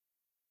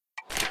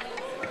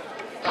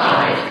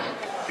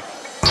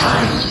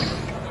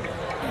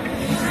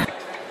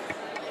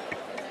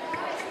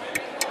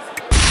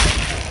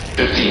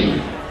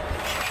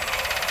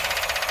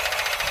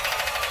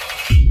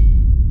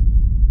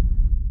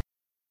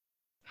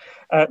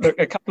Look,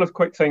 a couple of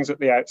quick things at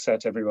the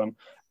outset, everyone.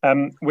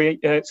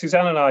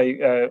 Suzanne and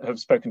I have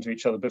spoken to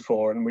each other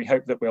before, and we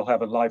hope that we'll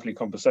have a lively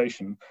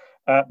conversation.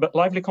 But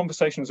lively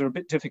conversations are a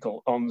bit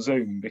difficult on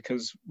Zoom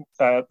because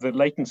the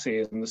latency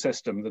in the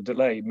system, the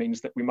delay,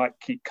 means that we might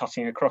keep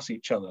cutting across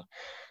each other.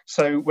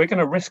 So we're going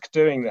to risk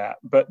doing that,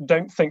 but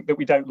don't think that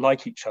we don't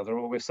like each other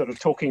or we're sort of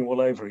talking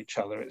all over each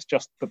other. It's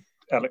just the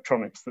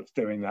electronics that's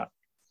doing that.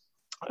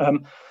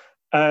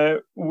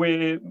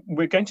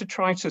 We're going to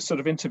try to sort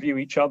of interview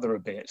each other a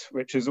bit,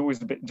 which is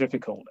always a bit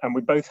difficult. And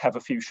we both have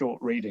a few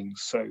short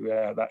readings, so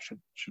that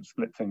should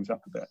split things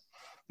up a bit.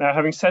 Now,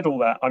 having said all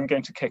that, I'm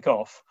going to kick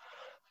off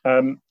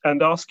and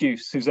ask you,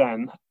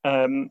 Suzanne,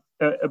 a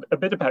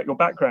bit about your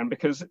background,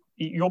 because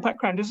your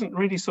background isn't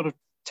really sort of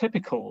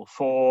typical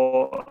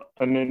for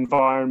an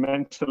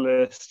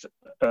environmentalist,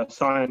 a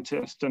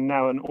scientist, and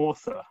now an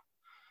author.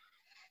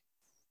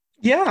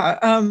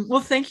 Yeah, well,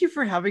 thank you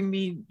for having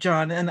me,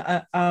 John.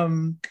 And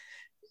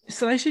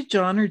so I say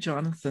John or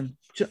Jonathan?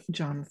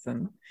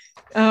 Jonathan.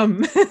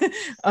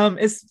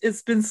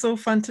 It's been so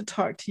fun to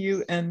talk to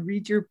you and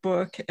read your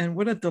book, and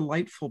what a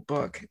delightful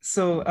book.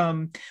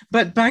 So,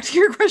 but back to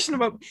your question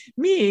about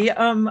me,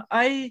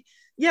 I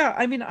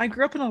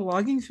grew up in a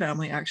logging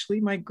family,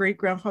 actually. My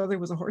great-grandfather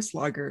was a horse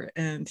logger,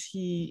 and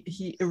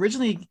he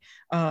originally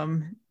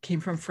came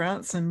from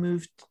France and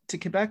moved to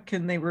Quebec,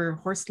 and they were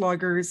horse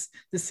loggers,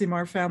 the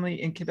Simard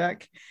family in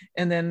Quebec,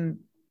 and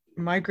then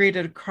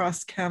migrated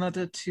across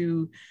Canada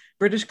to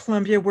British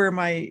Columbia, where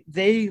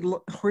they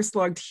horse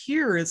logged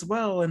here as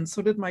well, and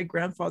so did my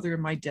grandfather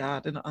and my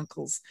dad and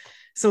uncles.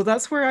 So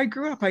that's where I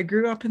grew up. I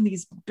grew up in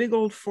these big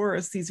old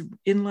forests, these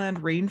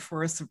inland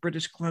rainforests of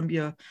British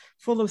Columbia,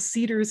 full of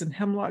cedars and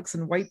hemlocks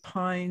and white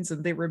pines,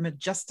 and they were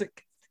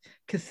majestic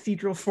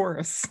cathedral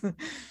forests.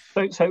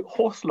 So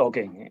horse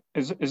logging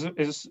is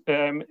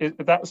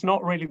that's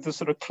not really the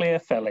sort of clear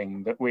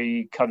felling that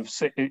we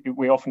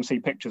often see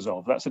pictures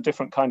of. That's a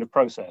different kind of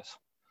process.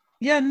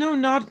 Yeah, no,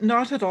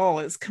 not at all.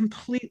 It's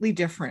completely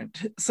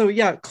different. So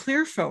yeah,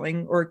 clear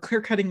felling or clear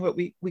cutting, what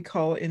we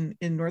call in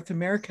North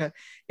America,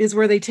 is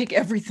where they take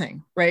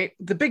everything, right?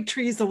 The big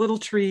trees, the little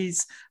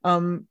trees,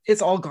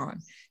 it's all gone.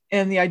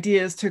 And the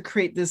idea is to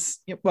create this,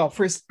 well,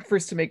 first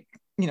to make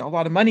a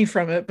lot of money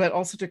from it, but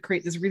also to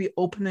create this really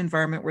open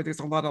environment where there's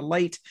a lot of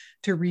light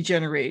to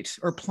regenerate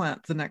or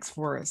plant the next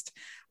forest.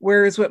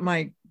 Whereas what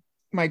my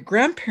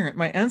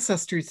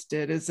ancestors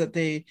did is that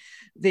they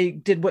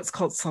did what's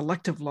called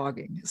selective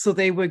logging. So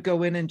they would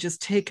go in and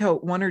just take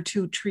out one or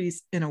two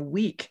trees in a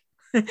week.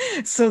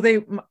 So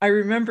I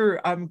remember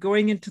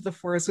going into the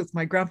forest with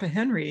my grandpa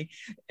Henry,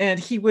 and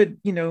he would,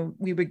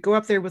 we would go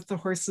up there with the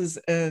horses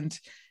and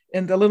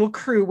the little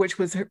crew, which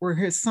were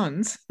his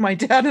sons, my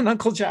dad and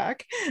Uncle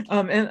Jack,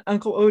 and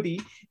Uncle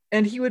Odie.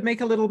 And he would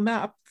make a little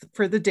map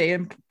for the day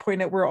and point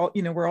out where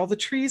all the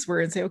trees were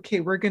and say, okay,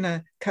 we're going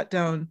to cut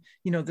down,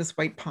 this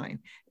white pine.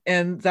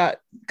 And that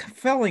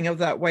felling of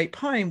that white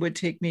pine would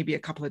take maybe a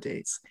couple of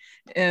days.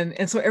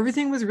 And so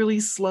everything was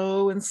really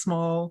slow and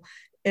small.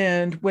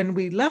 And when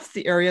we left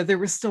the area, there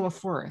was still a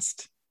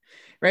forest,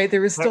 right?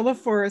 There was still a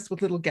forest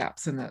with little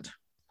gaps in it.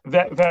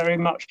 Very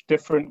much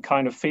different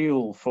kind of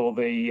feel for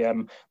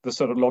the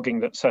sort of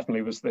logging that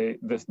certainly was the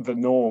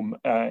norm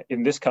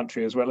in this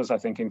country, as well as I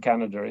think in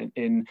Canada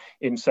in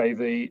say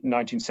the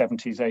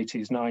 1970s,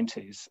 80s,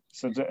 90s.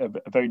 So a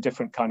very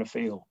different kind of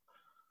feel.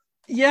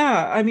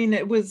 Yeah, I mean,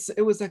 it was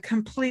a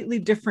completely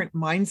different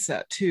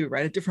mindset too,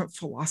 right? A different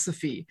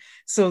philosophy.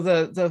 So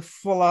the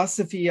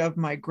philosophy of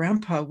my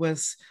grandpa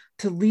was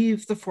to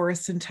leave the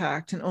forest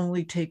intact and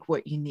only take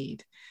what you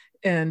need.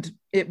 And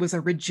it was a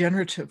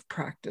regenerative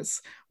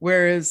practice,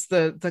 whereas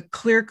the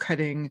clear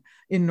cutting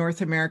in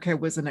North America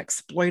was an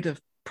exploitive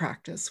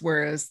practice,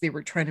 whereas they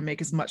were trying to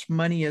make as much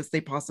money as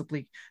they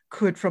possibly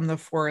could from the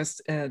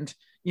forest, and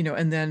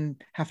and then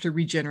have to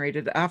regenerate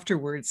it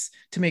afterwards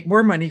to make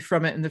more money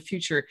from it in the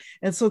future.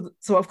 And so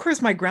of course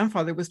my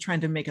grandfather was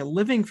trying to make a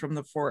living from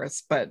the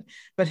forest, but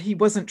he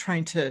wasn't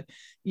trying to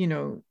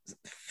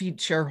feed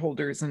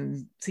shareholders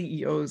and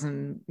CEOs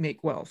and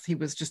make wealth. He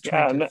was just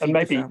trying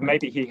to feed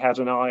maybe he had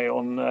an eye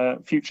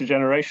on future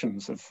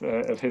generations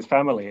of his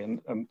family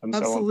and absolutely, so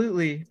on.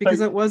 Absolutely, because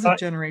it was a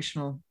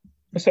generational.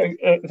 So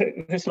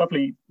this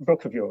lovely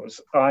book of yours,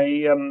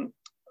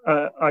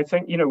 I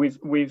think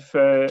we've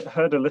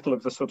heard a little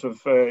of the sort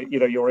of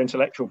your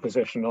intellectual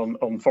position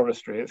on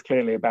forestry. It's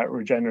clearly about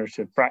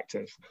regenerative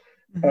practice,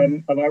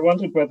 and I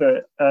wondered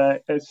whether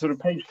it's sort of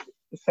page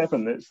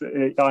 7. It's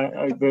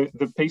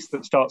the piece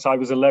that starts, "I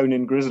was alone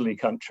in grizzly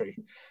country,"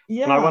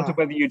 and I wondered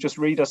whether you just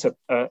read us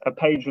a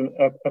page and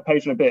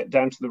a bit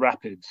down to the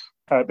rapids,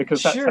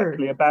 because that's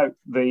actually about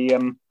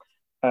the.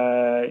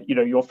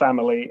 Your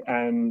family,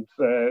 and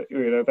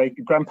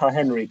Grandpa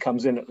Henry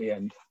comes in at the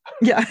end.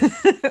 Yeah.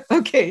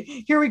 Okay,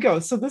 here we go.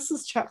 So this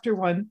is chapter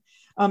 1.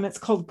 It's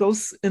called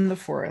Ghosts in the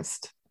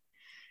Forest.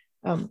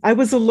 I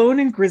was alone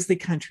in grizzly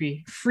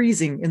country,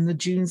 freezing in the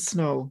June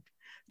snow.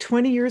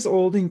 20 years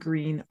old and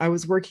green, I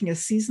was working a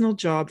seasonal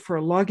job for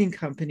a logging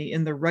company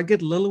in the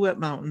rugged Lillooet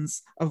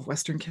Mountains of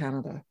Western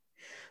Canada.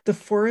 The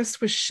forest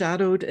was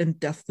shadowed and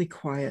deathly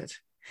quiet,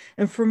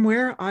 and from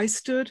where I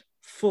stood,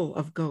 full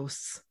of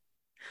ghosts.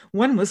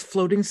 One was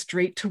floating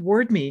straight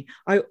toward me.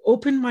 I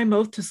opened my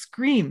mouth to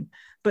scream,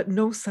 but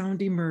no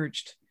sound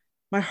emerged.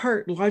 My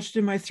heart lodged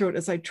in my throat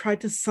as I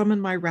tried to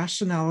summon my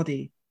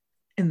rationality,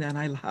 and then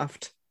I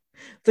laughed.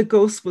 The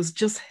ghost was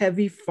just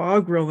heavy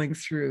fog rolling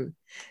through,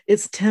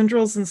 its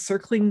tendrils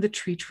encircling the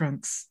tree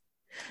trunks.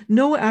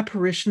 No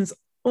apparitions,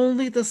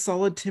 only the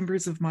solid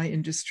timbers of my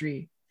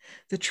industry.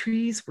 The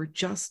trees were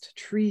just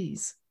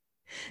trees.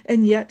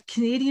 And yet,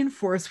 Canadian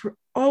forests were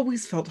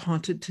always felt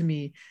haunted to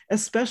me,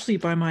 especially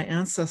by my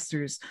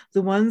ancestors,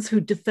 the ones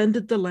who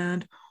defended the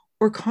land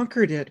or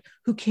conquered it,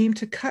 who came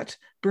to cut,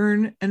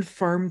 burn, and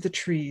farm the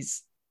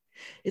trees.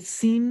 It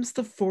seems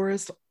the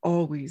forest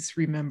always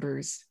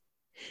remembers,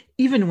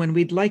 even when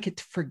we'd like it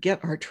to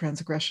forget our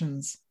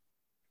transgressions.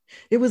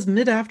 It was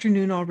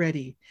mid-afternoon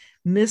already.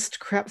 Mist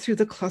crept through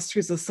the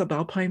clusters of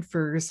subalpine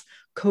firs,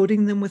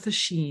 coating them with a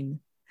sheen.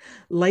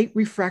 Light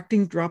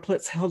refracting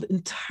droplets held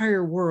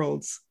entire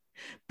worlds.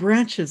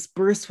 Branches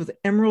burst with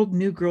emerald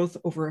new growth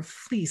over a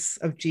fleece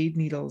of jade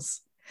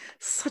needles.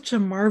 Such a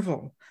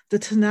marvel, the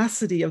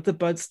tenacity of the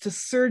buds to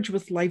surge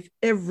with life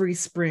every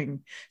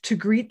spring, to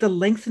greet the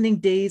lengthening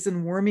days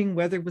and warming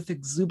weather with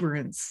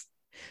exuberance,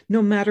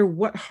 no matter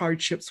what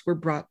hardships were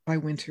brought by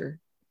winter.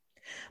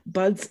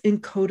 Buds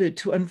encoded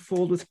to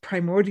unfold with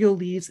primordial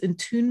leaves in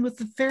tune with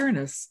the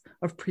fairness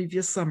of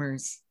previous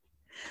summers.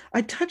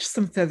 I touched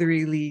some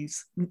feathery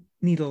leaves,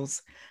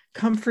 needles,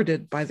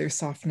 comforted by their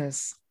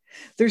softness.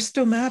 Their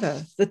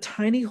stomata, the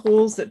tiny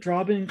holes that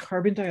draw in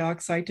carbon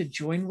dioxide to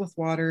join with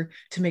water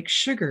to make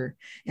sugar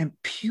and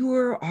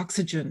pure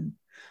oxygen,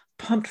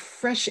 pumped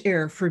fresh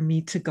air for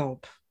me to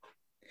gulp.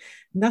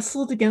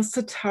 Nestled against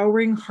the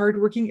towering,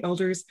 hardworking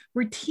elders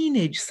were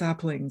teenage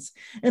saplings,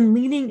 and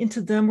leaning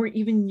into them were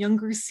even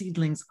younger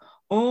seedlings,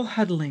 all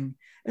huddling,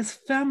 as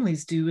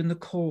families do in the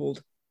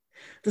cold.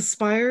 The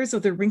spires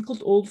of the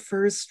wrinkled old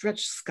firs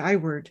stretched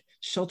skyward,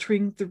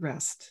 sheltering the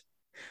rest.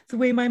 The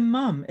way my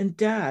mom and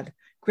dad,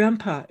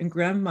 grandpa and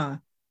grandma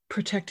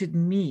protected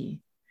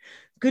me.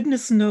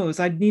 Goodness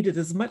knows I'd needed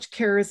as much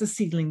care as a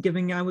seedling,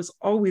 given I was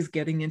always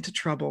getting into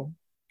trouble.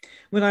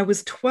 When I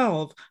was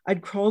 12,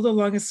 I'd crawled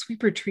along a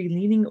sweeper tree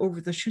leaning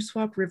over the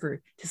Shuswap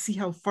River to see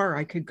how far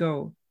I could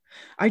go.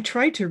 I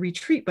tried to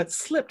retreat, but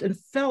slipped and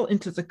fell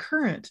into the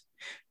current.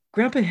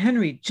 Grandpa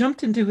Henry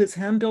jumped into his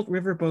hand-built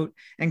riverboat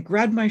and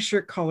grabbed my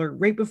shirt collar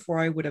right before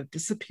I would have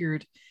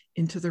disappeared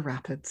into the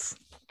rapids.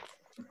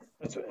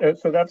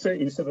 So that's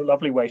a sort of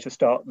lovely way to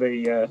start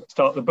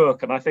the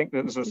book, and I think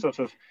that there's a sort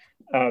of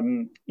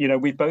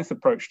we both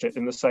approached it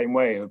in the same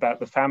way about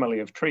the family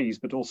of trees,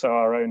 but also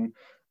our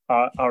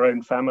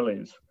own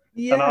families.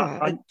 Yeah.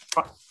 And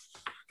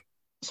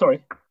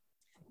sorry.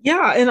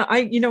 Yeah, and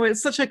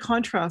it's such a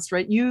contrast,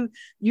 right? You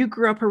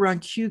grew up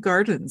around Kew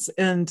Gardens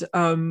and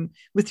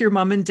with your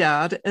mom and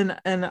dad,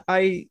 and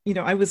I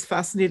was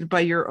fascinated by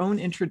your own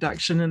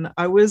introduction, and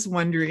I was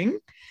wondering,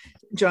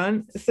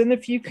 Jonathan,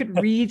 if you could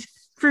read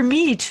for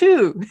me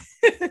too,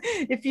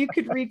 if you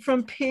could read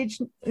from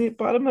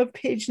bottom of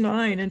page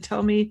 9 and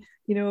tell me,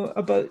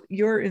 about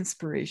your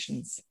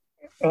inspirations.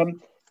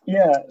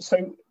 Yeah,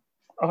 so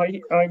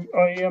I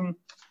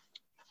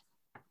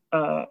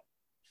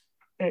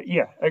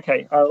yeah,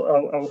 okay,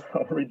 I'll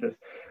read this.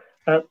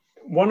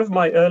 One of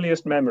my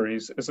earliest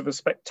memories is of a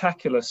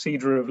spectacular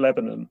cedar of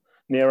Lebanon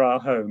near our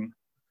home.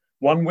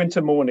 One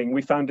winter morning,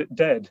 we found it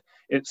dead,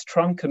 its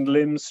trunk and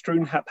limbs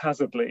strewn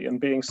haphazardly and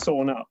being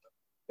sawn up.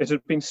 It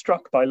had been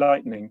struck by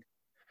lightning.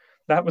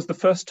 That was the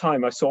first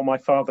time I saw my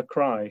father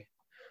cry.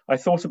 I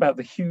thought about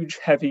the huge,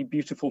 heavy,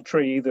 beautiful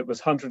tree that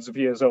was hundreds of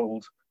years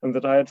old and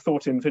that I had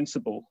thought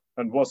invincible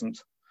and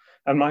wasn't.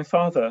 And my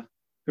father,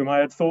 whom I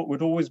had thought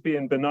would always be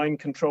in benign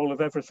control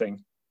of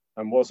everything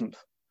and wasn't.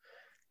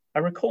 I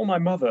recall my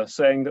mother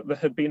saying that there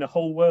had been a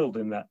whole world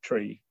in that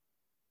tree.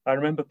 I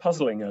remember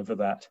puzzling over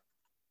that.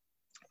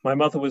 My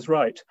mother was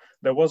right.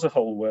 There was a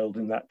whole world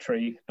in that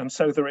tree, and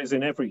so there is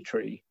in every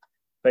tree.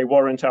 They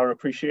warrant our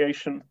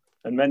appreciation,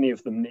 and many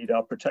of them need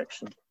our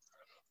protection.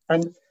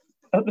 And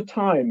at the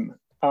time,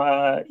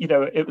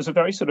 it was a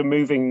very sort of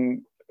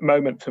moving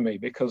moment for me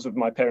because of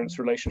my parents'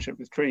 relationship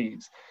with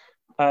trees.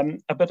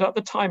 But at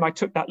the time, I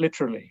took that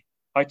literally.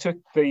 I took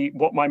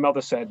what my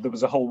mother said, there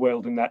was a whole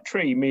world in that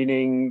tree,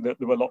 meaning that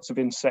there were lots of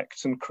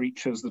insects and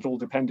creatures that all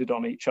depended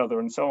on each other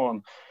and so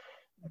on.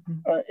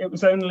 It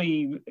was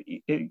only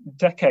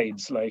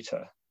decades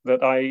later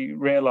that I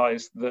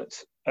realized that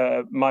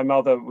my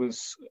mother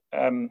was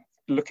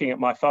looking at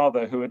my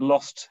father, who had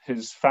lost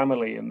his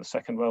family in the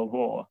Second World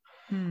War.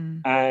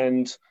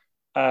 And,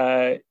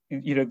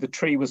 the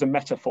tree was a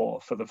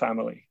metaphor for the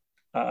family.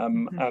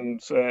 And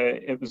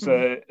it was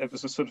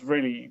a sort of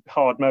really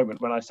hard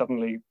moment when I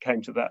suddenly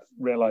came to that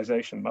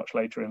realization much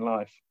later in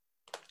life.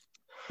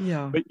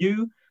 Yeah. But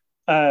you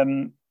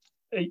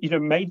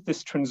made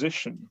this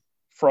transition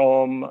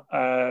from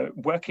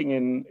working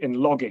in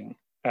logging,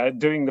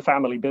 doing the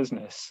family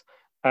business,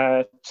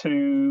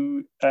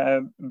 to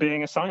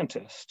being a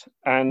scientist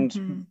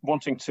and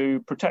wanting to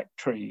protect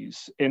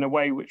trees in a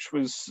way which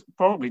was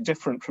probably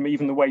different from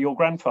even the way your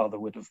grandfather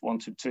would have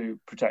wanted to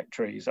protect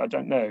trees. I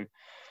don't know.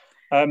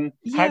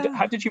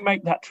 How did you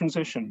make that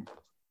transition?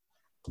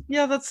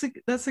 Yeah,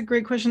 that's a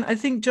great question. I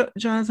think,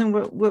 Jonathan,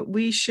 what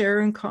we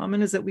share in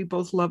common is that we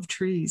both love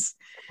trees,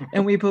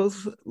 and we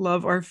both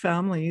love our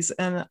families,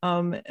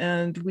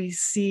 and we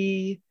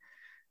see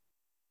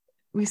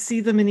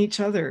them in each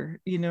other.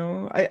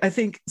 I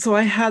think so.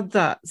 I had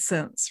that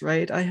sense,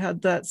 right? I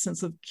had that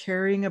sense of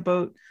caring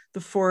about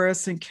the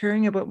forest and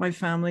caring about my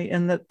family,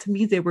 and that to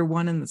me they were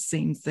one and the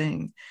same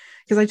thing,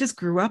 because I just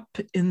grew up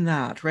in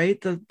that, right?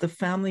 The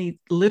family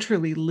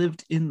literally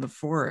lived in the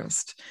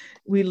forest.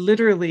 We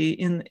literally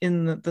in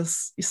the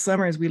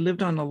summers we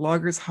lived on a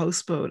logger's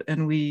houseboat,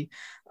 and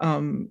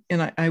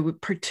I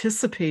would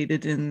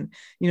participated in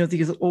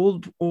these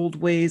old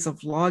ways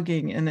of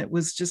logging, and it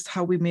was just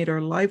how we made our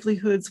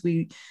livelihoods.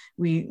 We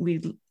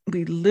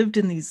lived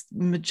in these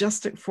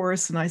majestic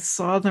forests, and I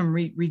saw them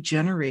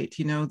regenerate.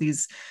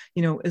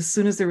 As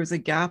soon as there was a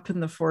gap in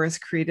the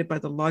forest created by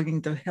the logging,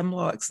 the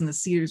hemlocks and the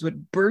cedars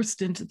would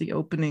burst into the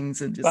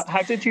openings and just. But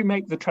how did you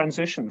make the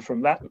transition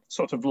from that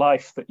sort of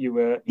life that you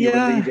were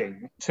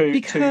leading to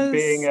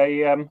being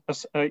an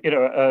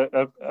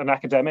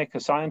academic, a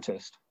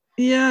scientist?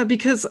 Yeah,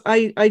 because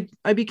I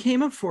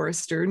became a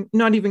forester,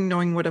 not even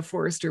knowing what a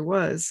forester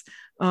was.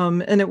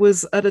 And it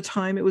was at a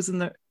time, it was in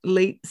the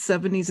late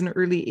 70s and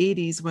early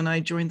 80s when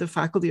I joined the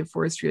Faculty of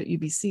Forestry at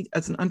UBC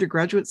as an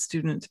undergraduate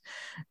student.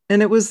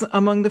 And it was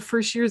among the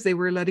first years they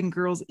were letting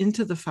girls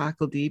into the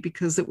faculty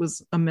because it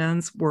was a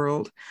man's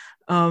world.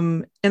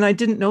 And I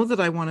didn't know that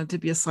I wanted to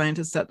be a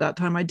scientist at that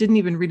time. I didn't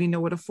even really know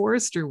what a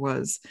forester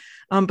was.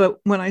 But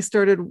when I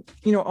started,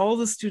 all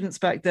the students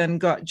back then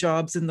got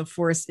jobs in the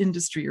forest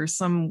industry or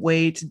some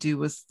way to do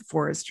with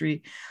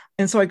forestry.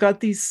 And so I got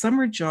these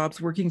summer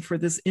jobs working for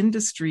this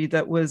industry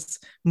that was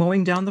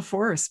mowing down the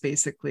forest,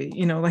 basically,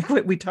 like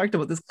what we talked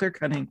about, this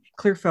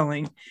clear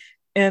felling.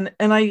 And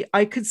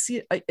I could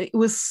see it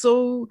was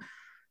so,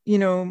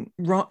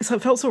 wrong. So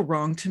it felt so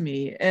wrong to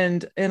me.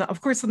 And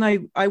of course,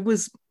 then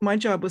my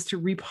job was to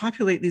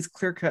repopulate these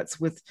clear cuts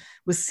with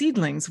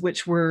seedlings,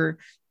 which were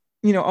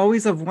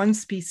always of one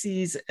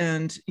species,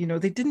 and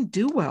they didn't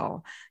do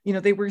well.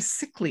 They were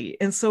sickly,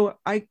 and so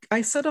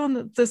I set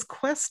on this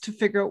quest to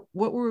figure out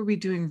what were we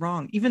doing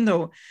wrong, even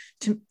though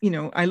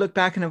I look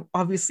back and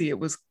obviously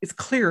it's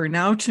clearer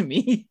now to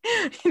me.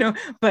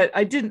 But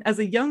I didn't, as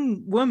a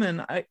young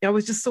woman, I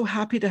was just so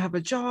happy to have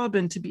a job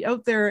and to be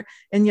out there,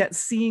 and yet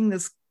seeing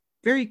this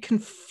very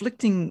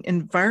conflicting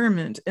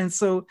environment. And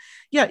so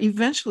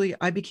eventually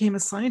I became a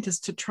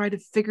scientist to try to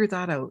figure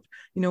that out.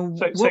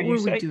 What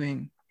were we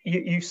doing?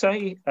 You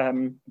say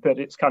that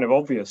it's kind of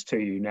obvious to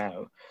you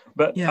now,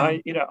 but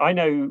I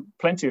know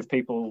plenty of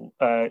people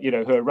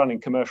who are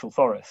running commercial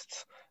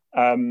forests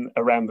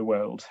around the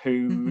world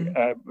who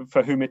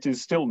for whom it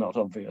is still not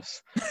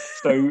obvious.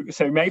 So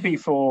maybe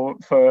for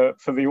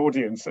the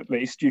audience at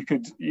least, you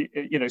could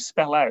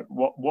spell out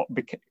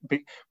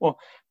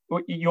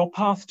your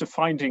path to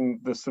finding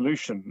the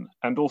solution,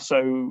 and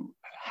also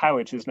how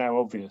it is now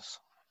obvious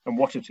and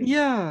what it is.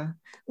 Yeah.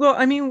 Well,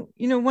 I mean,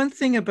 one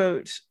thing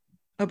about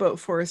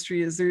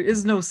forestry is there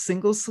is no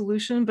single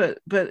solution, but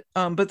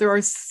there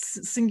are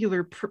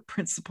singular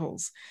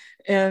principles,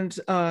 and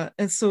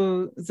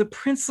so the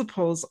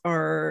principles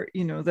are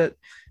that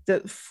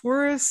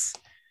forests,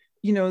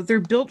 they're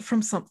built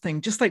from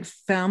something, just like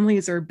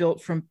families are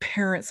built from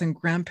parents and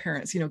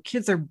grandparents.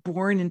 Kids are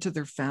born into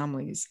their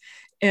families,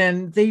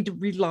 and they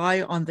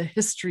rely on the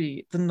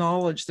history, the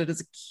knowledge that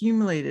is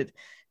accumulated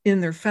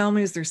in their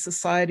families, their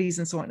societies,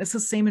 and so on. It's the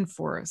same in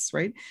forests,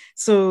 right?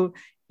 So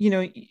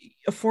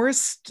a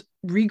forest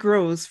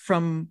regrows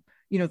from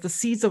the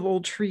seeds of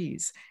old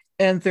trees,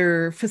 and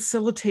they're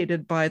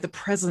facilitated by the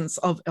presence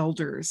of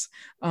elders.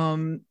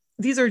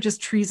 These are just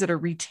trees that are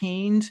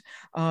retained.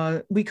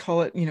 We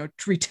call it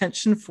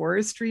retention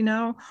forestry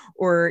now,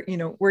 or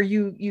where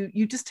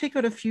you just take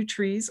out a few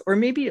trees, or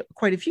maybe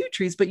quite a few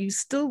trees, but you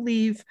still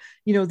leave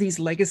these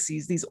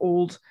legacies, these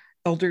old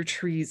elder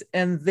trees,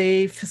 and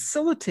they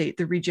facilitate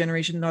the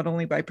regeneration not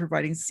only by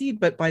providing seed,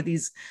 but by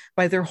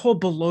their whole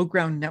below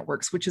ground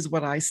networks, which is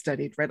what I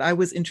studied, right? I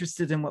was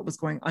interested in what was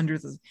going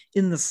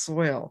in the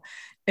soil.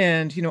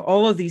 And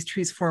all of these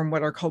trees form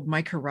what are called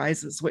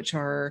mycorrhizas, which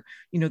are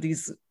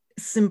these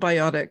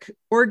symbiotic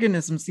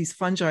organisms, these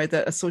fungi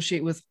that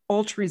associate with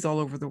all trees all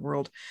over the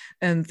world.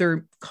 And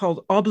they're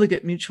called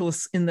obligate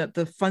mutualists in that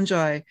the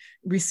fungi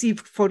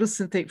receive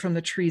photosynthate from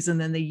the trees, and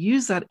then they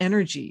use that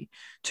energy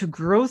to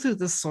grow through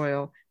the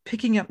soil,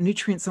 picking up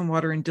nutrients and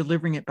water and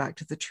delivering it back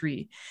to the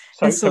tree.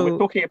 So we're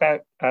talking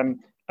about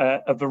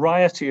a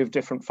variety of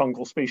different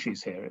fungal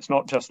species here. It's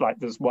not just like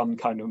there's one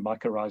kind of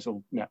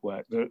mycorrhizal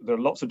network. There are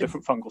lots of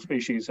different fungal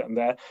species, and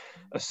they're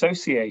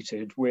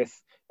associated with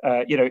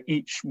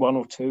each one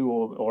or two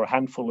or a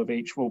handful of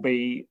each will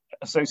be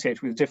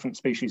associated with different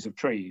species of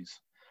trees.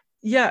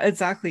 Yeah,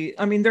 exactly.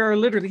 I mean, there are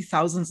literally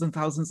thousands and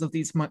thousands of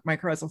these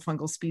mycorrhizal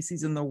fungal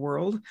species in the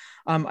world.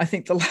 I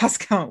think the last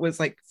count was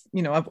like,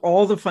 of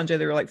all the fungi,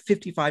 there were like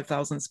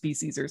 55,000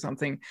 species or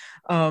something.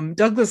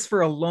 Douglas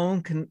fir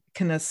alone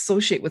can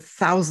associate with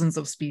thousands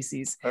of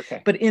species.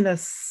 Okay. But in a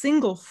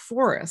single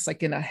forest,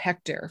 like in a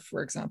hectare,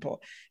 for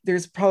example,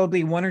 there's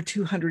probably 100 or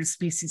 200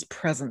 species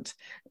present.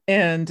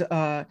 And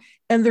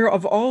they're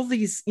of all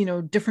these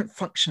different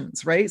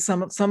functions, right?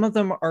 Some of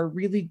them are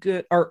really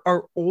good,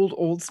 are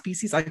old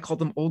species. I call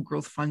them old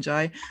growth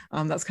fungi.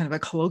 That's kind of a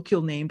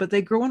colloquial name, but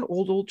they grow on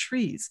old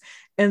trees,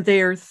 and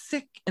they are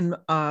thick and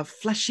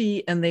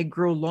fleshy, and they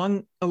grow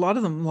long, a lot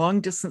of them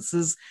long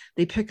distances.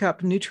 They pick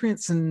up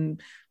nutrients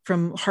and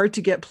from hard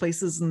to get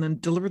places and then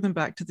deliver them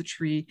back to the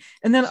tree.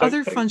 And then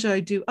other fungi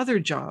do other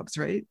jobs,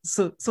 right?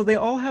 So they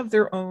all have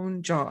their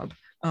own job,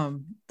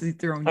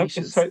 their own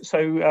niches.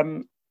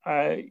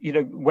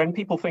 When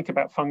people think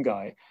about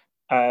fungi,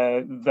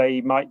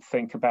 they might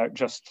think about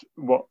just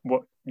what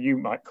you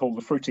might call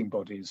the fruiting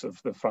bodies of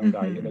the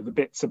fungi, Mm-hmm. the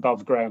bits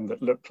above ground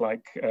that look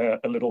like a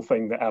little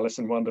thing that Alice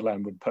in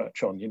Wonderland would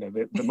perch on,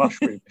 the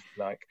mushroom, if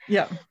you like.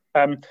 Yeah.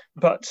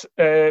 But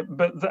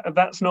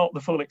that's not the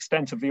full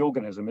extent of the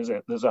organism, is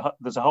it? There's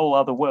a whole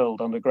other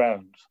world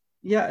underground.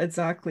 Yeah,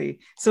 exactly.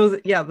 So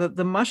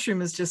the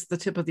mushroom is just the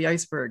tip of the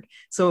iceberg.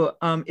 So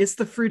it's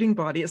the fruiting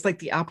body. It's like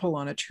the apple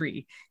on a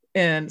tree.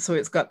 And so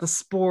it's got the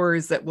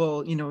spores that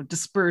will,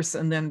 disperse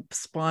and then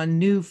spawn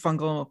new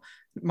fungal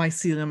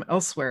mycelium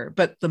elsewhere.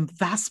 But the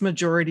vast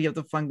majority of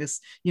the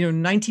fungus,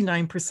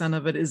 99%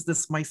 of it is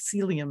this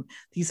mycelium,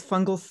 these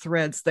fungal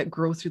threads that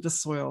grow through the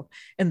soil.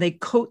 And they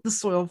coat the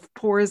soil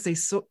pores, they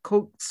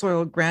coat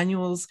soil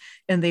granules,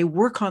 and they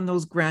work on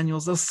those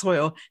granules of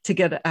soil to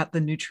get at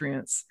the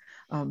nutrients.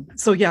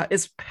 So yeah,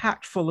 it's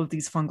packed full of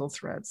these fungal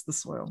threads, the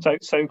soil.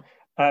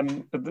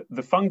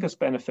 The fungus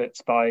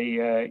benefits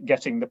by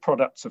getting the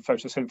products of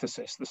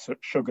photosynthesis, the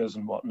sugars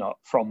and whatnot,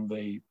 from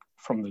the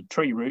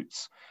tree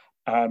roots,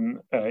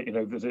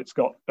 that it's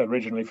got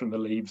originally from the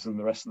leaves and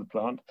the rest of the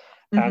plant.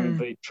 Mm-hmm. And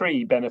the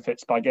tree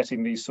benefits by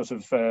getting these sort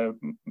of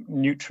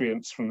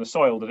nutrients from the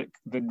soil that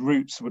the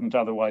roots wouldn't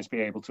otherwise be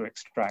able to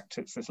extract.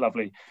 It's this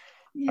lovely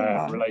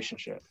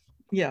relationship.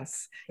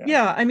 Yes.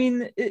 Yeah. I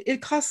mean,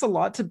 it costs a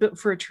lot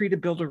for a tree to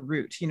build a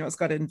root. It's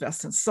got to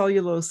invest in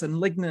cellulose and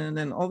lignin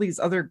and all these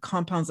other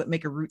compounds that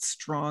make a root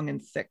strong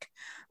and thick.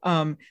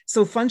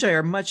 So fungi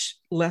are much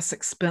less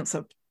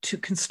expensive to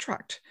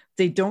construct.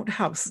 They don't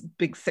have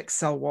big, thick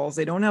cell walls.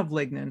 They don't have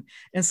lignin.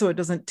 And so it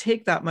doesn't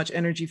take that much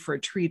energy for a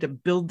tree to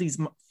build these,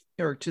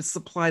 or to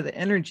supply the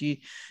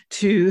energy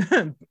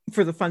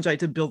for the fungi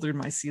to build their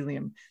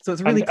mycelium. So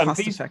it's really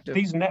cost effective.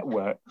 These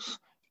networks,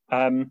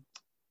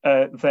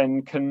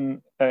 then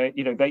can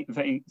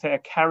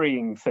they're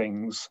carrying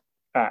things,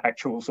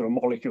 actual sort of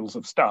molecules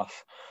of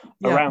stuff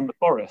around the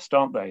forest,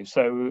 aren't they?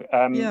 So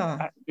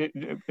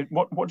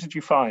what did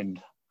you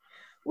find?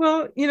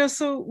 Well,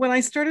 so when I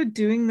started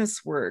doing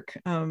this work,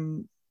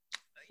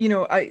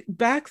 I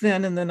back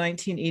then in the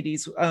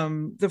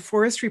 1980s, the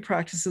forestry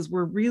practices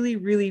were really,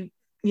 really,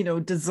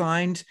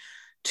 designed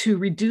to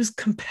reduce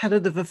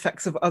competitive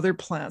effects of other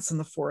plants in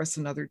the forest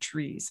and other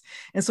trees.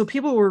 And so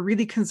people were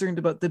really concerned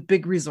about the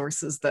big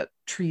resources that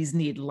trees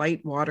need: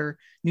 light, water,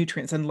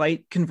 nutrients, and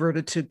light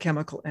converted to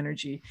chemical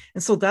energy.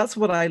 And so that's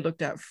what I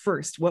looked at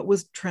first. What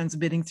was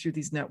transmitting through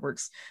these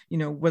networks?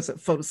 Was it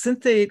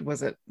photosynthate?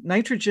 Was it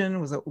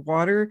nitrogen? Was it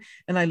water?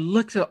 And I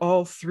looked at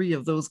all three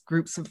of those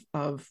groups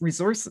of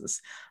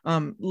resources.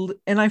 And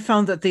I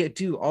found that they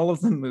do, all of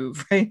them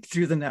move right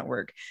through the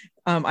network.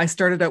 I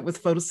started out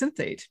with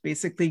photosynthate,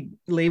 basically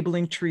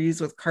labeling trees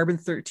with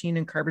carbon-13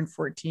 and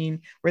carbon-14,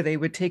 where they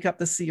would take up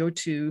the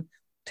CO2,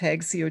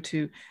 tag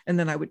CO2, and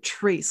then I would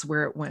trace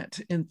where it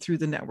went in through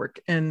the network.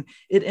 And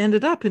it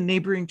ended up in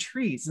neighboring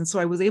trees. And so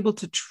I was able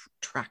to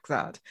track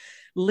that.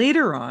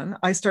 Later on,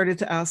 I started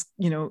to ask,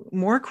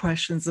 more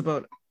questions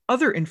about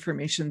other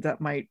information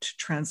that might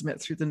transmit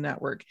through the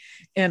network.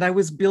 And I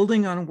was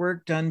building on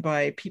work done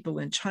by people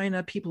in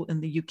China, people in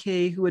the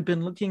UK who had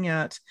been looking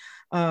at,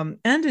 and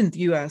in the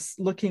US,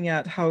 looking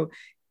at how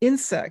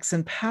insects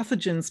and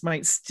pathogens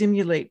might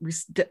stimulate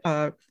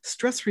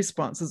stress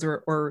responses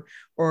or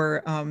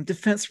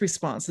defense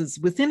responses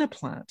within a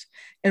plant,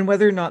 and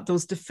whether or not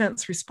those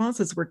defense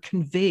responses were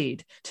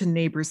conveyed to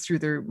neighbors through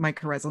their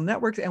mycorrhizal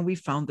networks. And we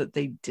found that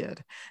they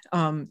did.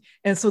 And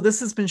so this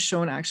has been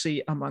shown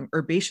actually among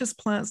herbaceous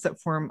plants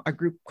that form a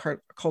group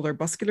called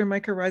arbuscular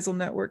mycorrhizal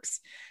networks.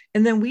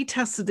 And then we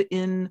tested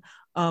in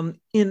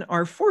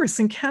our forests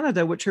in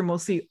Canada, which are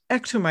mostly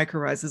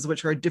ectomycorrhizas,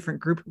 which are a different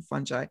group of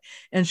fungi.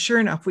 And sure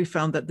enough, we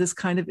found that this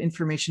kind of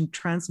information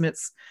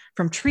transmits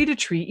from tree to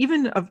tree,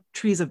 even of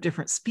trees of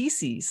different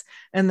species.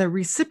 And the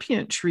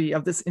recipient tree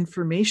of this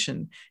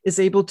information is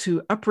able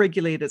to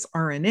upregulate its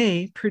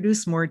RNA,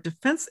 produce more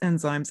defense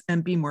enzymes,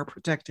 and be more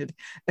protected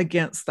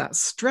against that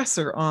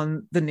stressor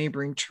on the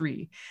neighboring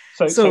tree.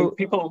 So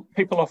people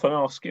often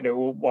ask,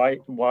 why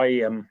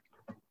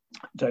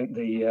don't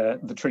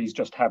the trees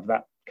just have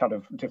that kind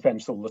of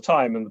defense all the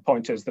time? And the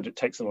point is that it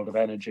takes a lot of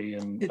energy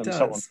and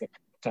so on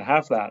to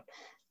have that.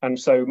 And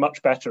so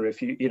much better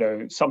if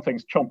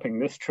something's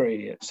chomping this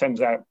tree, it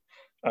sends out,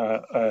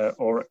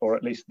 or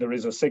at least there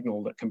is a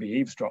signal that can be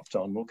eavesdropped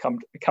on. We'll come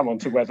on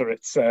to whether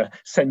it's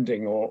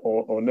sending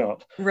or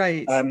not.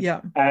 Right.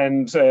 Yeah.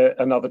 And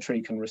another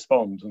tree can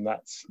respond, and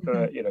that's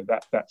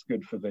that's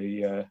good for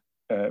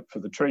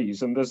the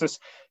trees. And there's this,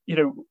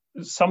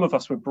 some of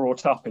us were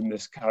brought up in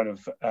this kind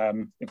of,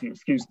 if you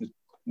excuse the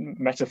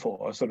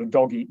metaphor, a sort of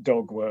dog eat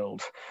dog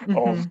world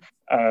of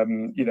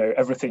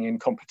everything in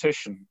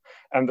competition,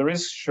 and there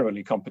is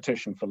surely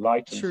competition for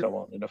light and so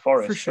on in a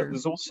forest, but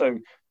there's also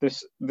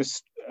this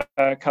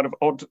kind of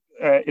odd,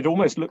 it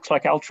almost looks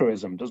like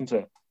altruism, doesn't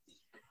it?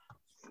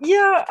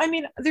 Yeah, I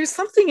mean, there's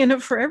something in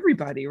it for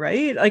everybody,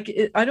 right? Like,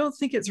 I don't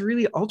think it's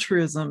really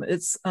altruism.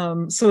 It's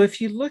so if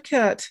you look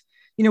at,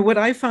 what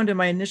I found in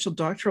my initial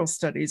doctoral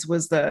studies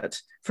was that,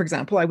 for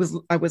example, I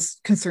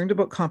was concerned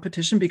about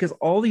competition because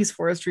all these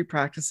forestry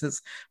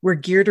practices were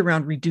geared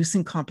around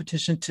reducing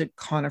competition to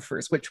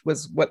conifers, which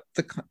was what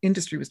the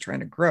industry was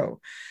trying to grow.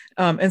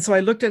 And so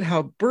I looked at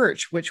how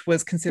birch, which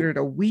was considered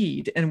a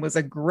weed and was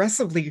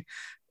aggressively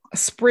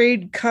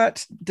sprayed,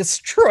 cut,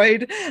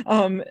 destroyed.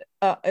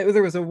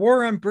 There was a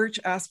war on birch,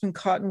 aspen,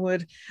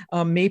 cottonwood,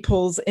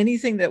 maples,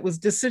 anything that was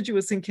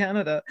deciduous in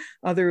Canada.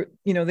 They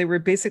were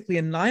basically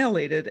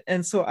annihilated.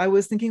 And so I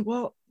was thinking,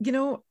 well,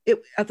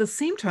 at the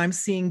same time,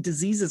 seeing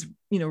diseases,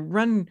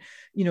 run,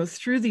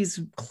 through these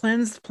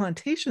cleansed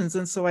plantations.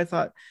 And so I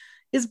thought,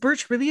 is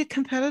birch really a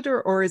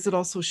competitor, or is it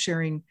also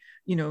sharing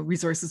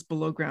resources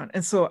below ground?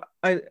 And so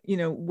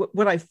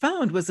what I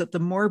found was that the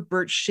more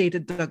birch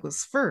shaded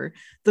Douglas fir,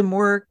 the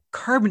more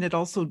carbon it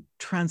also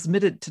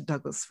transmitted to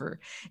Douglas fir.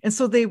 And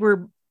so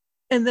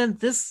and then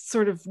this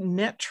sort of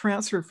net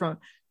transfer from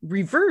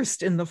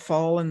reversed in the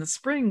fall and the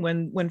spring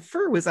when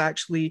fir was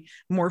actually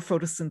more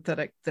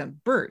photosynthetic than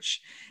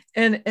birch.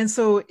 And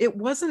so it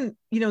wasn't,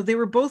 they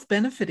were both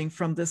benefiting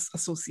from this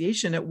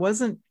association. It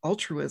wasn't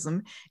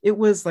altruism. It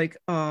was like,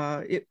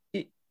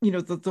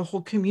 the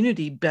whole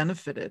community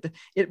benefited.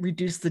 It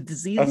reduced the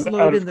disease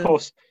load. And of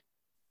course,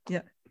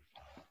 yeah.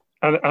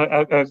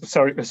 And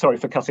sorry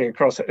for cutting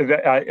across.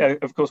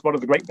 Of course, one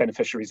of the great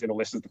beneficiaries in all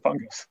this is the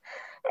fungus.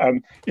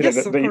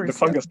 The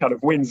fungus kind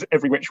of wins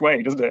every which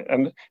way, doesn't it?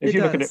 And if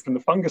you look at it from the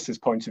fungus's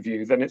point of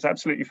view, then it's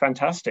absolutely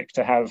fantastic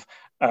to have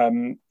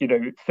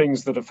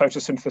things that are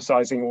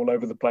photosynthesizing all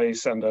over the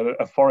place, and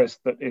a forest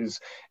that is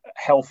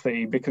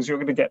healthy, because you're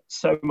going to get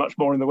so much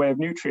more in the way of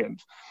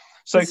nutrient.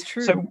 So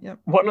yep.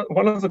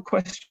 One of the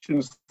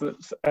questions that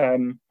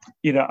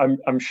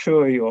I'm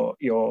sure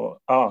you're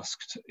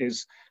asked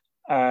is,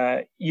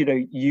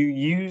 you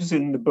use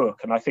in the book,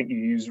 and I think you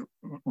use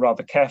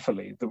rather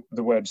carefully,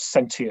 the words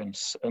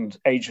sentience and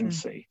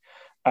agency.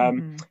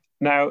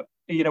 Now,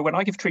 when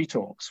I give tree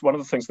talks, one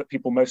of the things that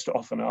people most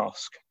often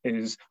ask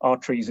is, are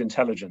trees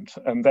intelligent?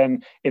 And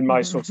then in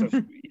my sort of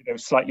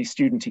slightly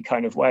studenty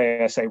kind of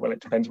way, I say, well,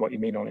 it depends what you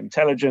mean on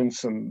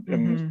intelligence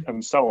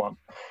and so on.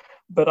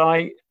 But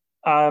I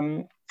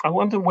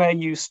wonder where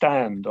you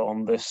stand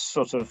on this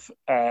sort of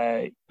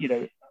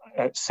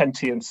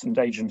sentience and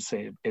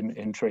agency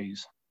in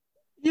trees.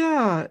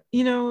 Yeah,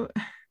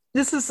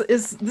 this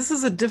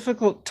is a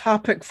difficult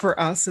topic for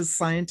us as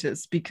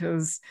scientists,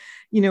 because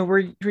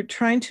we're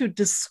trying to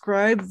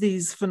describe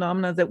these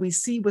phenomena that we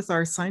see with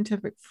our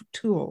scientific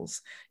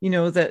tools.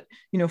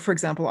 For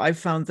example, I've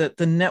found that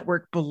the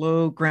network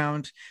below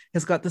ground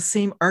has got the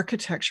same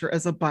architecture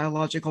as a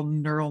biological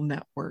neural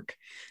network,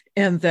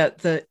 and that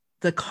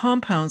the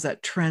compounds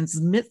that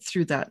transmit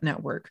through that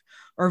network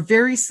are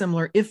very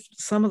similar, if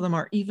some of them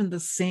are even the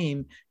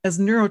same, as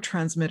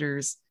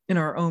neurotransmitters in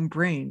our own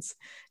brains.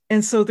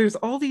 And so there's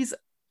all these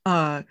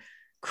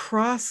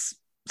cross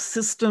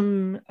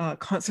system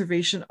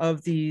conservation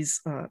of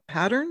these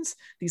patterns,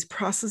 these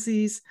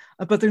processes,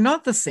 but they're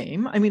not the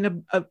same. I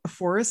mean, a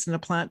forest and a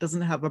plant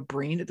doesn't have a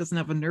brain, it doesn't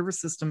have a nervous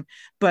system,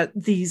 but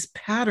these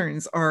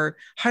patterns are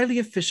highly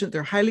efficient,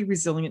 they're highly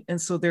resilient, and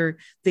so they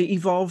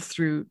evolve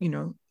through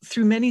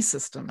many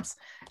systems.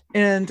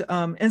 And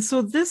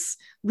so this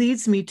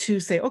leads me to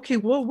say, okay,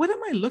 well, what am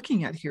I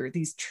looking at here?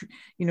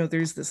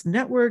 There's this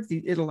network.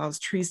 It allows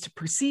trees to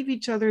perceive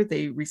each other.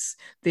 They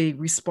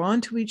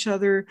respond to each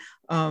other.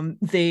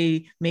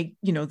 They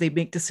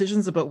make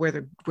decisions about where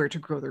to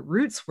grow their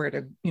roots, where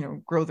to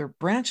grow their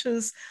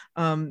branches.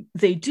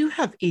 They do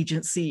have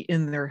agency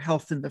in their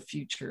health in the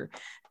future,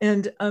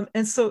 and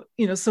so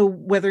so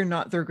whether or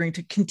not they're going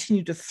to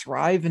continue to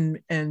thrive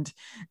and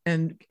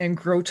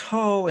grow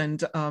tall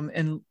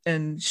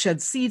and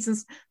shed seeds, and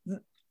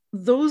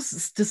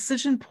those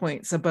decision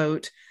points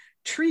about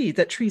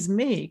that trees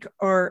make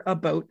are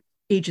about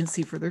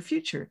agency for their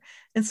future.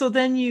 And so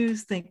then you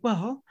think,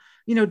 well,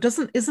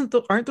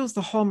 aren't those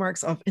the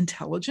hallmarks of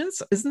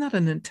intelligence? Isn't that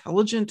an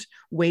intelligent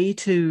way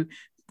to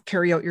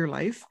carry out your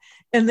life?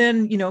 And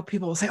then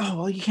people will say, oh,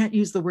 well, you can't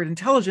use the word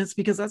intelligence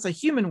because that's a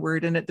human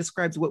word and it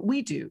describes what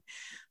we do.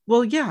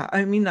 Well, yeah,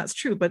 I mean, that's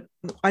true. But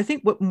I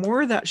think what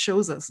more that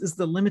shows us is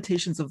the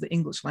limitations of the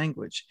English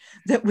language,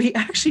 that we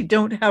actually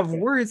don't have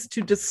words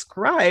to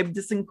describe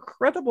this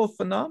incredible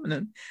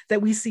phenomenon that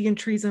we see in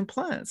trees and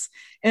plants.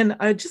 And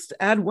I just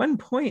add one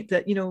point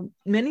that,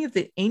 many of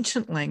the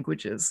ancient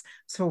languages,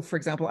 so for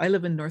example, I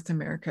live in North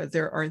America,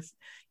 there are,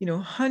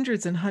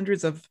 hundreds and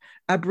hundreds of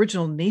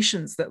Aboriginal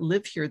nations that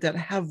live here that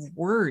have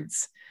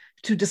words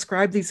to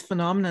describe these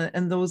phenomena,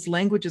 and those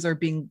languages are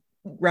being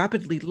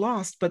rapidly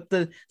lost, but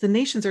the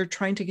nations are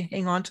trying to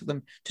hang on to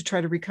them to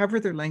try to recover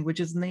their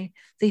languages, and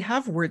they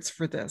have words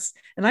for this.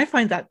 And I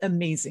find that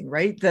amazing,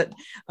 right? That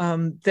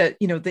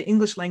the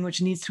English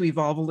language needs to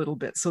evolve a little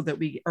bit so that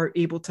we are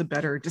able to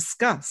better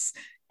discuss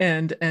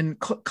and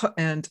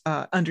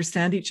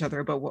understand each other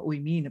about what we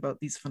mean about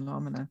these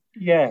phenomena.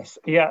 Yes,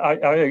 yeah,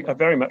 I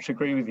very much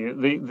agree with you.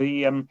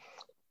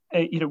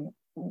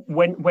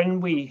 When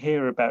we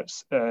hear about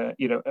a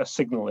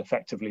signal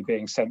effectively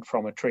being sent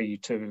from a tree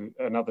to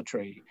another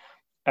tree,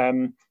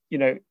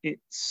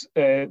 it's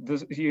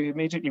you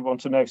immediately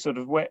want to know sort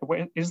of where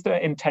is there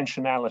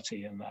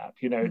intentionality in that?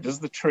 Does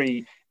the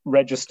tree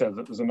register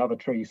that there's another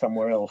tree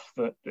somewhere else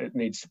that it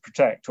needs to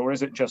protect, or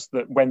is it just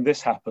that when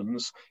this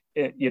happens,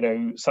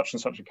 such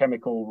and such a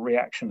chemical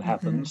reaction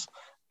happens,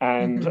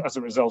 and as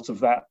a result of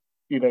that,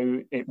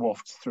 it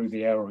wafts through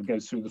the air or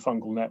goes through the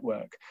fungal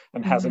network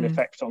and has an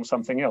effect on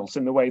something else,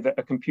 in the way that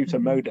a computer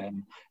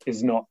modem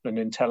is not an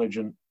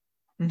intelligent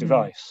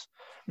device.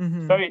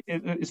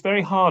 It's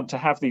very hard to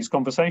have these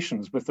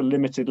conversations with the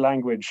limited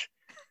language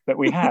that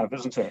we have,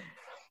 isn't it?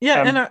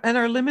 Yeah, and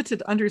our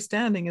limited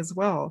understanding as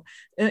well.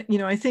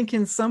 I think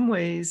in some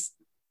ways,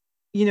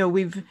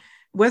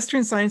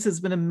 Western science has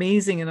been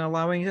amazing in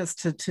allowing us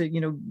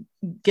to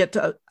get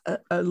a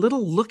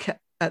little look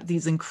at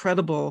these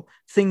incredible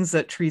things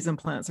that trees and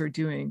plants are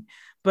doing,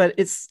 but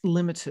it's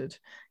limited.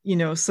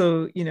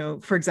 So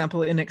for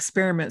example, in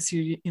experiments,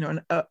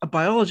 a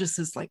biologist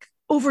is like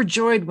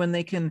overjoyed when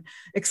they can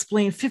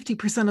explain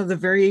 50% of the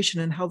variation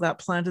and how that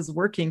plant is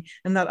working,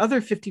 and that other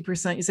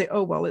 50% you say,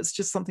 oh well, it's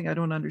just something I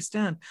don't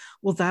understand.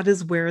 Well, that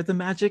is where the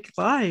magic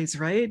lies,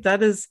 right?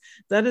 That is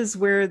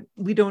where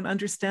we don't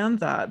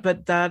understand that,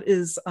 but that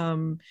is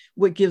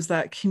what gives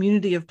that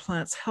community of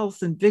plants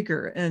health and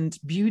vigor and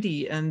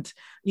beauty, and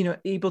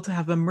able to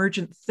have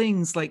emergent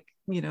things like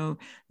the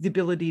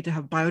ability to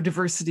have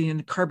biodiversity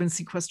and carbon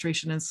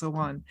sequestration and so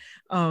on.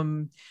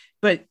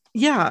 But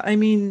yeah, I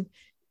mean,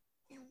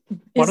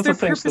 one of the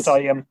things that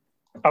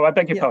I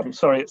beg your pardon,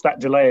 sorry, it's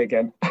that delay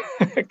again.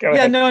 Go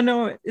ahead.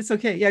 No, it's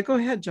okay. Yeah, go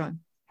ahead, John.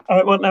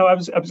 Well, no, I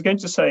was going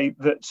to say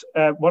that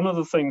one of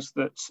the things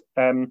that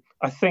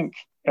I think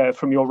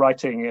from your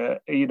writing,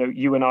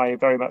 you and I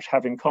very much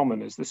have in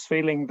common is this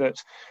feeling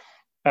that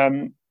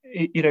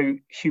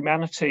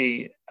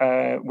humanity,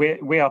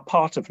 we are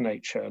part of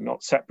nature,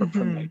 not separate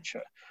from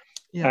nature.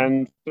 Yeah.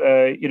 And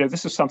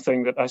this is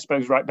something that I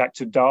suppose right back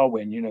to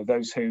Darwin.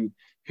 Those who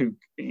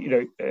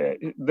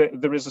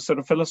there is a sort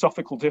of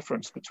philosophical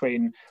difference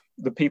between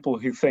the people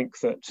who think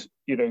that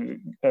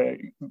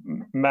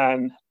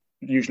man,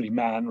 usually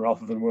man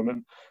rather than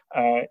woman,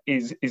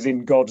 is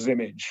in God's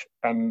image,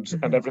 and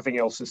everything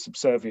else is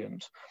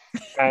subservient,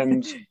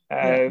 and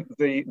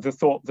the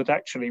thought that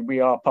actually we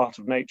are part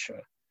of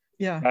nature.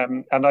 Yeah.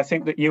 And I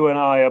think that you and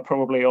I are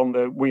probably on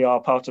the we are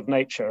part of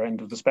nature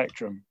end of the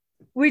spectrum.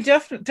 We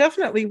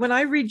definitely, when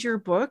I read your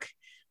book,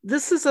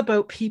 this is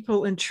about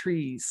people and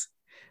trees,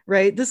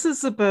 right? This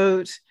is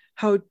about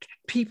how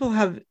people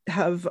have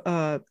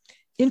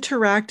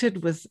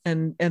interacted with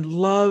and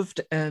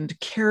loved and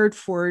cared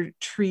for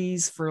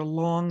trees for a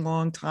long,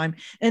 long time.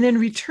 And in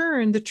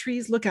return, the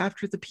trees look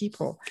after the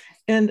people.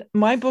 And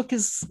my book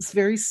is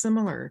very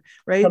similar,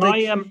 right? Can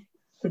I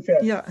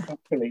suggest,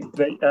 actually,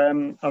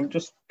 I'm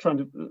just trying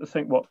to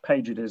think what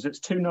page it is. It's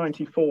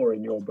 294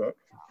 in your book.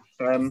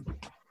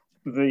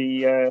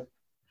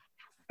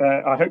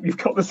 I hope you've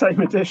got the same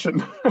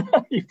edition.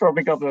 You've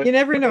probably got the. You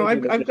never know.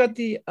 I've got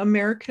the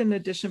American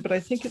edition, but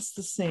I think it's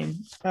the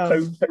same.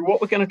 So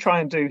what we're going to try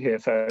and do here,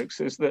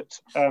 folks, is that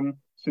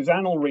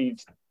Suzanne will read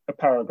a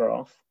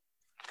paragraph,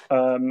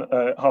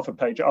 half a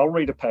page. I'll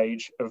read a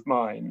page of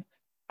mine,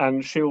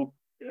 and she'll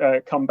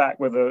come back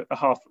with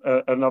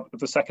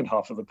the second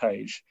half of the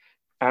page,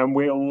 and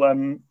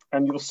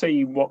you'll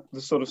see what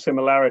the sort of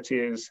similarity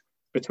is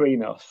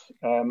between us.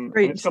 And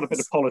it's got a bit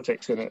of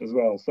politics in it as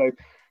well. So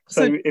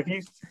if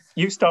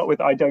you start with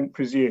I don't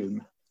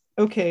presume.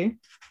 Okay.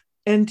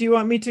 And do you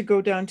want me to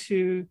go down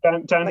to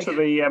to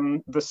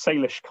the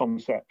Salish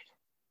concept?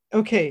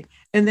 Okay.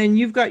 And then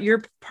you've got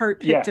your part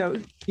picked out.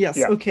 Yes.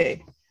 Yeah.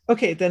 Okay.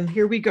 Okay, then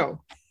here we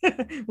go.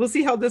 We'll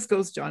see how this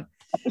goes, John.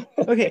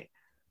 Okay.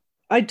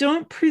 I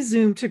don't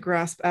presume to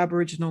grasp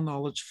Aboriginal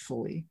knowledge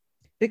fully.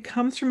 It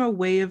comes from a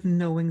way of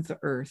knowing the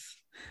earth,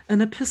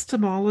 an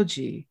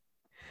epistemology,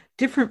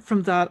 different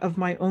from that of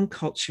my own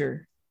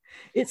culture.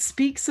 It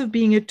speaks of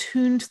being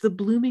attuned to the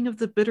blooming of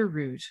the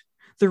bitterroot,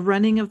 the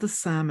running of the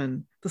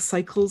salmon, the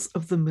cycles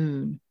of the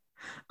moon,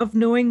 of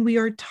knowing we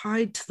are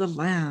tied to the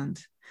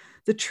land,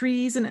 the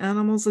trees and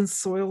animals and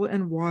soil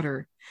and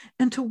water,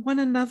 and to one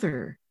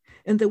another,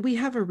 and that we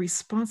have a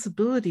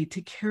responsibility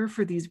to care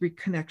for these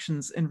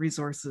reconnections and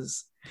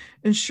resources,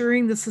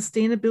 ensuring the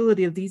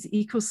sustainability of these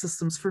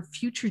ecosystems for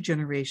future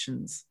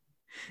generations,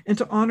 and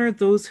to honor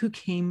those who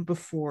came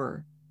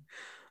before,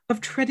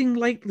 of treading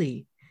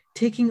lightly,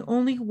 taking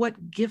only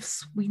what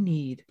gifts we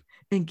need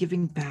and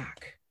giving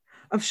back,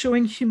 of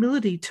showing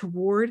humility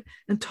toward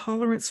and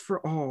tolerance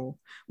for all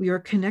we are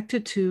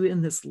connected to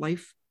in this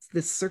life,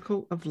 this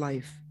circle of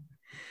life.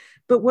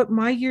 But what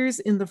my years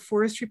in the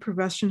forestry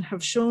profession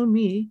have shown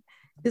me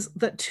is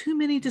that too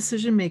many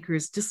decision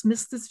makers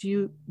dismiss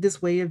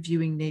this way of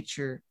viewing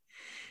nature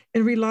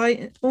and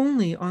rely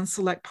only on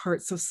select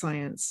parts of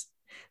science.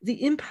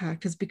 The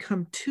impact has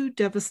become too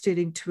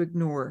devastating to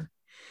ignore.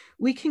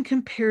 We can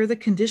compare the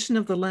condition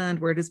of the land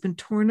where it has been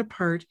torn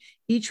apart,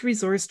 each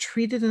resource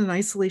treated in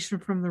isolation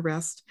from the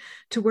rest,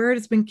 to where it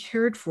has been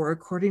cared for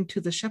according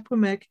to the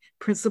Chepemek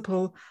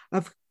principle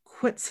of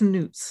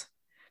Quetzalcoatl,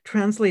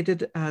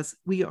 translated as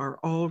we are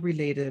all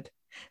related,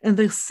 and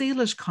the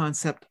Salish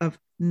concept of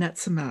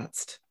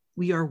Netzamatst,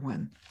 we are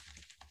one.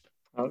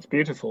 That's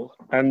beautiful.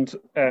 And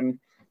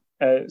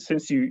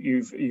since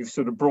you've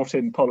sort of brought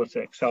in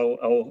politics,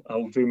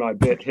 I'll do my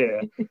bit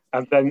here,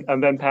 and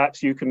then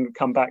perhaps you can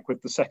come back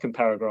with the second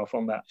paragraph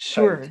on that.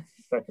 Sure.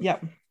 Yeah.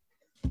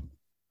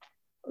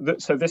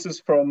 So this is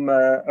from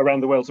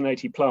Around the World in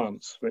 80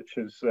 Plants, which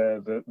is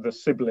the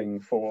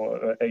sibling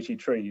for 80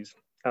 Trees.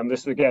 And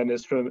this again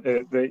is from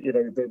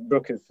the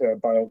book is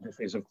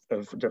biographies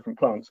of different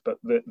plants, but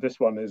this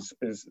one is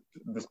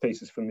this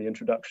piece is from the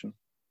introduction.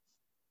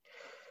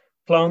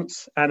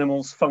 Plants,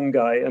 animals,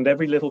 fungi, and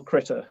every little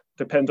critter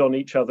depend on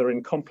each other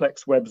in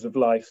complex webs of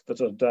life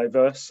that are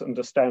diverse and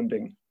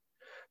astounding.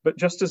 But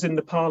just as in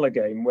the parlor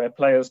game, where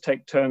players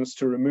take turns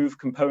to remove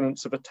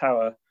components of a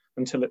tower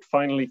until it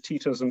finally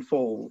teeters and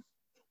falls,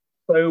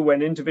 so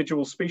when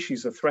individual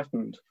species are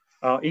threatened,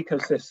 our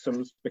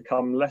ecosystems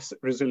become less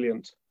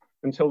resilient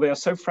until they are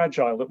so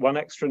fragile that one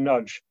extra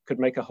nudge could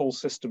make a whole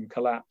system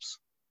collapse.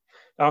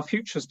 Our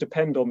futures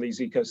depend on these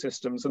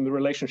ecosystems and the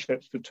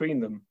relationships between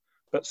them.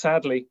 But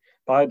sadly,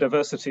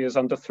 biodiversity is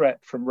under threat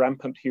from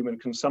rampant human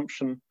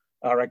consumption,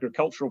 our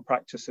agricultural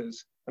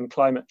practices, and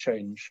climate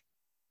change.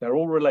 They're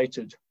all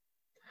related.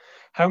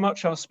 How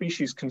much our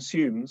species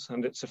consumes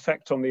and its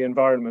effect on the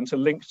environment are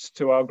linked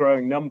to our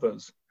growing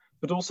numbers,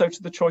 but also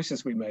to the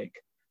choices we make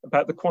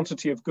about the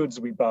quantity of goods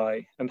we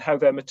buy and how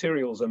their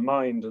materials are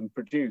mined and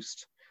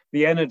produced,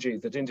 the energy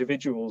that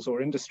individuals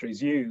or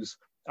industries use,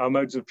 our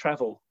modes of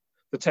travel,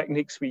 the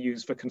techniques we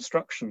use for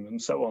construction,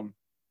 and so on.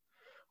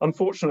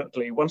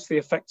 Unfortunately, once the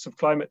effects of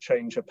climate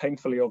change are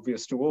painfully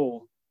obvious to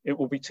all, it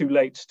will be too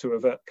late to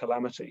avert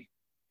calamity.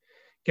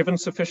 Given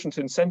sufficient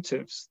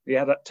incentives, the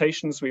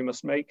adaptations we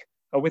must make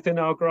are within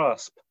our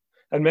grasp,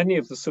 and many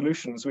of the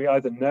solutions we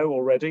either know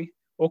already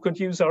or could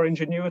use our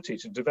ingenuity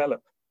to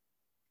develop.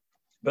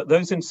 But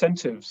those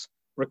incentives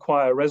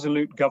require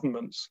resolute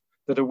governments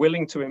that are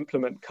willing to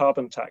implement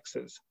carbon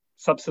taxes,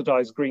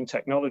 subsidize green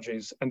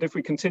technologies, and if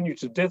we continue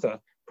to dither,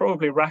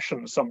 probably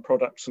ration some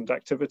products and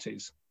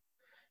activities.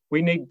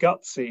 We need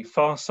gutsy,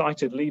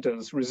 far-sighted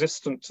leaders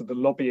resistant to the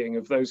lobbying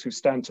of those who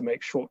stand to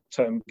make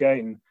short-term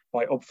gain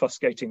by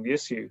obfuscating the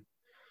issue.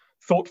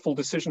 Thoughtful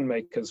decision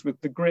makers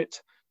with the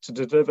grit to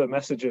deliver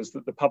messages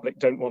that the public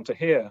don't want to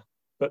hear,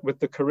 but with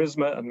the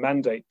charisma and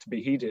mandate to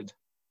be heeded.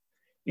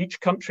 Each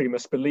country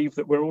must believe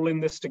that we're all in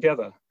this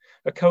together,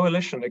 a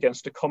coalition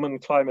against a common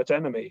climate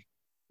enemy,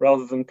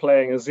 rather than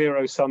playing a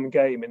zero-sum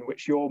game in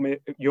which your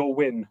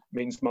win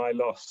means my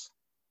loss.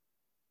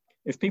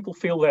 If people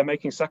feel they're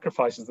making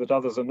sacrifices that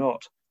others are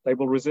not, they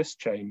will resist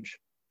change.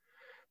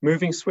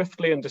 Moving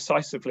swiftly and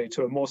decisively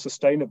to a more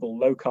sustainable,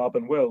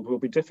 low-carbon world will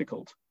be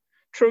difficult.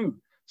 True,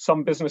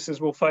 some businesses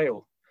will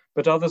fail,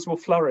 but others will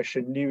flourish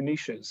in new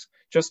niches,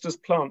 just as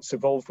plants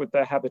evolve with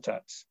their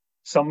habitats.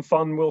 Some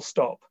fun will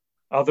stop,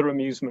 other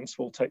amusements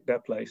will take their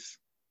place.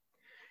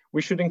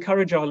 We should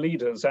encourage our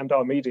leaders and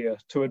our media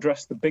to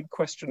address the big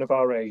question of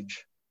our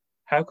age.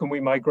 How can we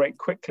migrate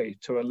quickly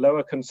to a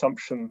lower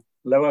consumption,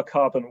 lower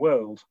carbon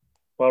world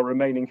while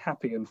remaining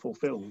happy and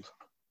fulfilled?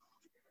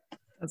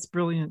 That's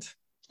brilliant.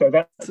 So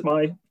that's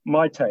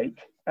my take,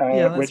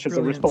 which is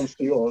a response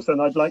to yours.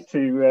 And I'd like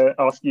to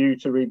ask you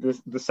to read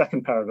the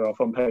second paragraph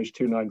on page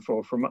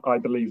 294 from I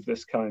Believe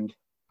This Kind.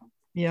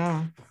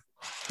 Yeah,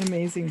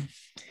 amazing.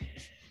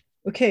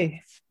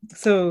 Okay,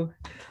 so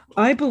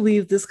I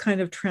believe this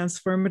kind of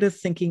transformative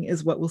thinking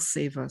is what will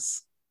save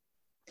us.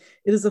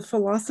 It is a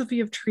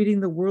philosophy of treating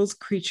the world's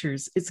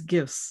creatures, its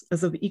gifts,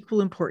 as of equal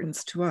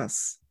importance to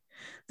us.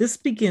 This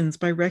begins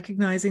by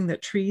recognizing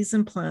that trees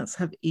and plants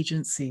have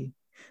agency.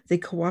 They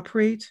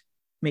cooperate,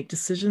 make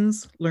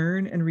decisions,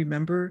 learn, and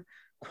remember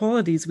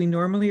qualities we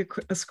normally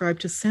ascribe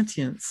to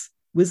sentience,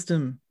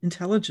 wisdom,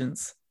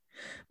 intelligence.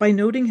 By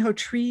noting how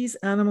trees,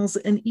 animals,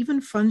 and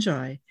even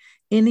fungi,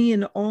 any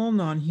and all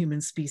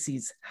non-human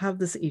species, have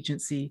this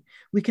agency,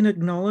 we can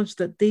acknowledge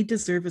that they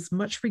deserve as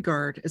much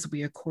regard as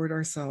we accord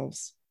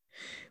ourselves.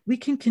 We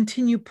can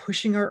continue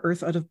pushing our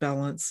earth out of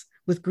balance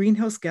with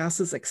greenhouse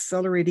gases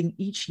accelerating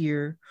each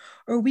year,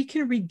 or we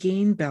can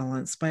regain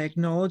balance by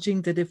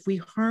acknowledging that if we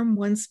harm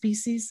one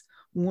species,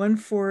 one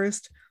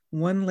forest,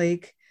 one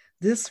lake,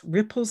 this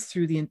ripples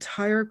through the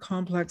entire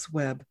complex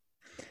web.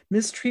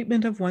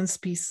 Mistreatment of one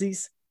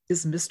species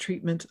is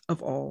mistreatment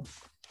of all.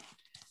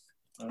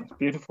 That's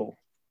beautiful.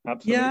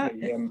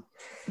 Absolutely.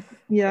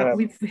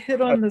 We've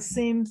hit on the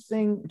same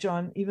thing,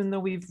 John, even though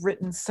we've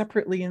written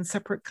separately in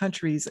separate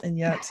countries, and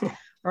yet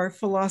our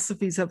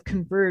philosophies have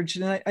converged.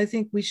 And I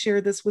think we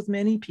share this with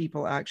many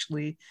people,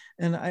 actually.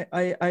 And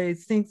I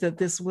think that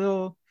this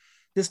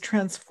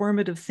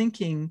transformative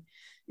thinking,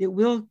 it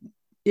will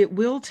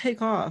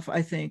take off.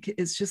 I think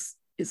it's just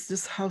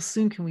how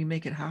soon can we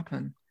make it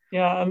happen?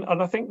 Yeah,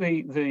 and I think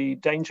the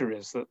danger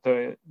is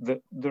that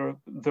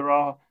there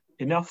are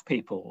enough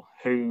people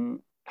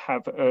who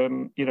have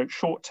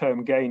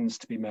short-term gains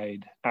to be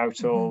made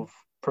out of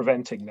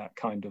preventing that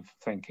kind of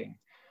thinking,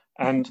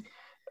 and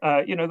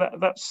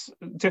that's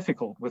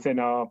difficult within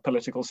our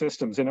political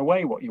systems. In a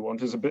way, what you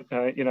want is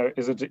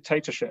a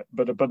dictatorship,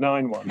 but a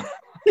benign one.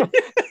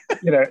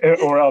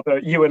 Or rather,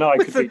 you and I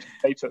could be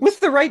dictators with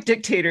the right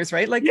dictators,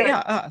 right? Like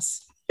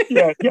us.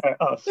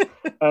 Us.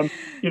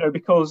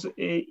 Because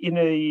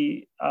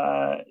in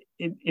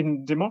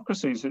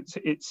democracies,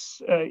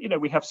 it's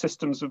we have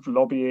systems of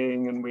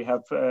lobbying, and we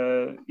have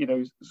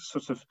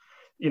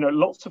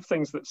lots of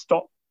things that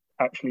stop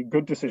actually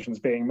good decisions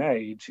being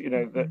made.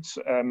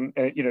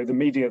 The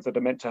media that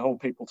are meant to hold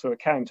people to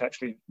account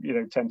actually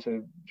tend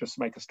to just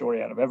make a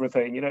story out of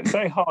everything. It's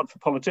very hard for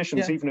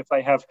politicians, even if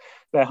they have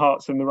their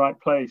hearts in the right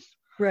place.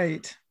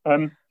 Right.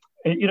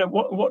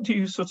 What do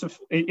you sort of,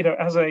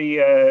 as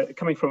a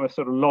coming from a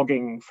sort of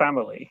logging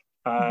family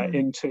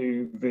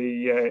into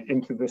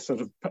this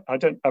sort of, I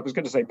was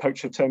going to say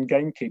poacher turned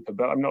gamekeeper,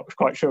 but I'm not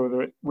quite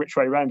sure which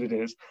way around it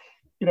is.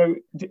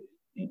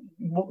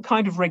 What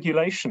kind of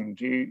regulation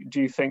do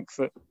you think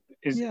that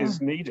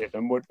is needed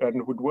and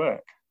would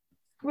work?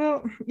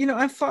 Well,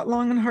 I've thought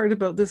long and hard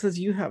about this, as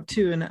you have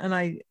too, and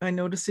I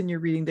noticed in your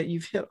reading that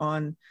you've hit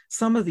on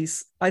some of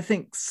these, I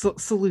think,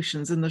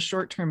 solutions in the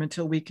short term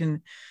until we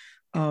can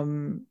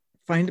find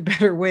a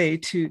better way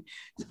to,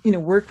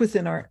 work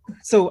within our.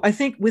 So I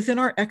think within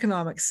our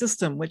economic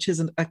system, which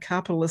is a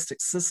capitalistic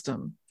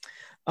system,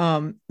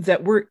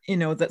 that we're,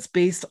 that's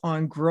based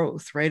on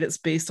growth, right? It's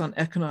based on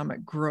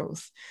economic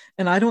growth.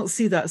 And I don't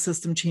see that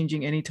system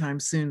changing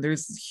anytime soon.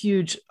 There's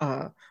huge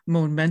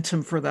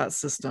momentum for that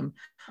system.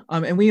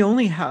 And we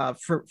only have,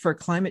 for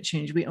climate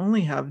change, we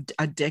only have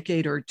a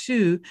decade or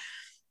two.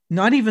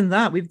 Not even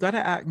that, we've got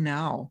to act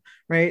now,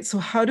 right? So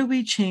how do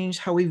we change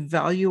how we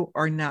value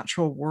our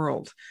natural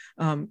world?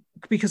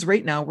 Because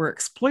right now we're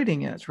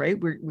exploiting it, right?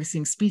 We're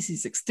seeing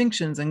species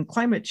extinctions and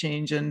climate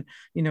change and,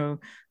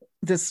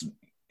 this,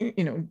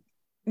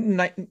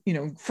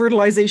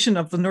 fertilization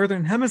of the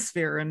northern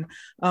hemisphere. And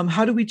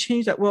how do we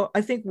change that? Well,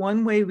 I think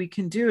one way we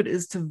can do it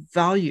is to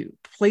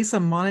place a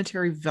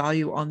monetary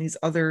value on these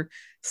other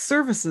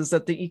services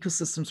that the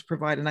ecosystems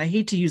provide. And I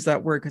hate to use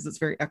that word because it's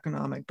very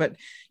economic, but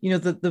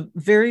the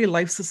very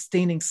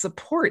life-sustaining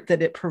support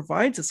that it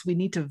provides us, we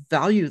need to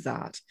value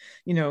that.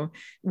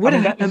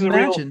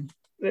 Imagine.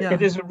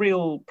 It is a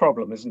real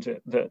problem, isn't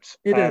it? That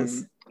it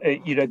is.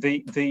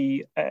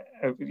 The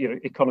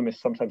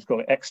economists sometimes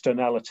call it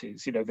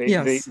externalities.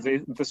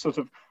 The sort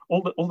of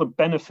all the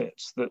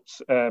benefits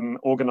that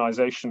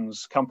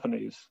organizations,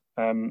 companies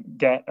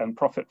get and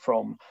profit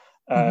from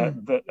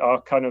that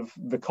are kind of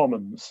the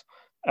commons,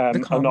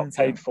 are not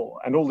paid for,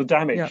 and all the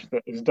damage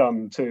that is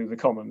done to the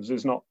commons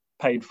is not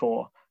paid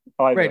for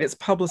either. Right, it's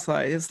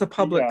publicized. It's the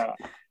public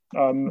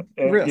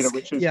risk,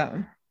 which is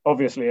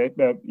obviously a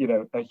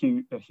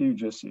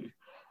huge issue.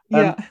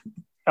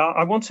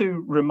 I want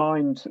to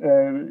remind,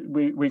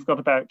 we've got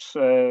about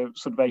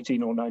sort of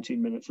 18 or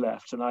 19 minutes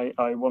left, and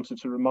I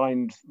wanted to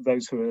remind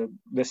those who are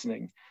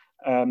listening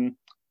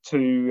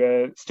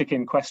to stick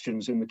in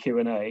questions in the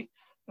Q&A.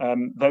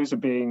 Those are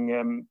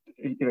being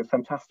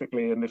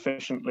fantastically and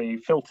efficiently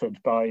filtered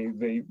by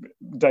the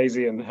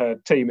Daisy and her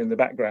team in the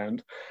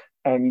background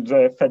and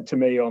fed to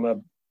me on a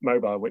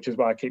mobile, which is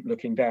why I keep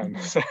looking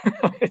down. So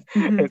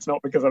it's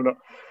not because I'm not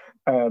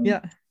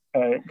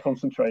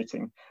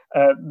concentrating.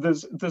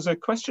 There's a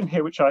question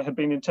here which I had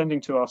been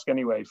intending to ask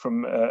anyway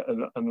from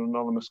an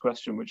anonymous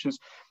question, which is,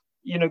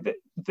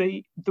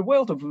 the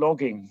world of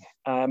logging,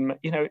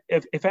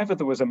 if ever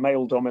there was a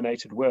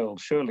male-dominated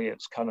world, surely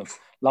it's kind of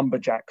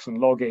lumberjacks and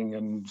logging,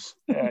 and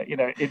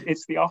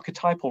it's the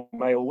archetypal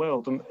male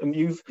world, and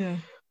you've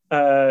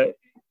not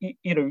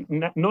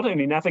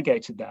only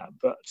navigated that,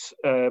 but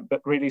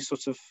really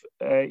sort of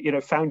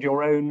found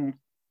your own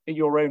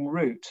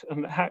route.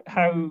 And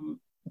how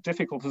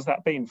difficult has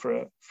that been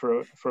for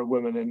a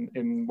woman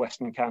in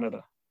Western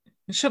Canada?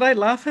 Should I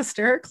laugh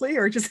hysterically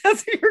or just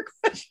answer your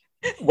question?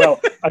 Well,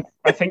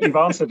 I think you've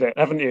answered it,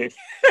 haven't you?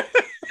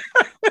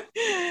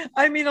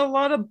 I mean, a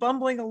lot of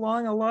bumbling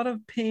along, a lot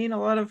of pain, a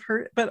lot of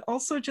hurt, but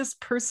also just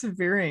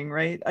persevering,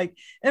 right?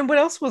 And what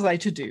else was I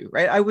to do,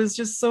 right? I was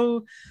just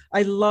so,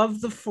 I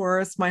love the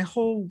forest. My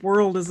whole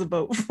world is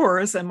about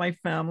forests and my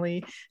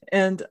family.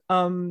 And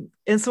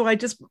so I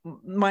just,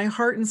 my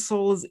heart and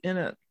soul is in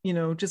it,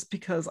 just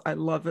because I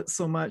love it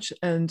so much.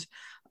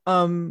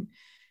 Um,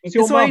 Was and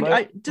your so mother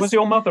I was just,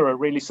 your mother a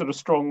really sort of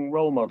strong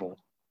role model?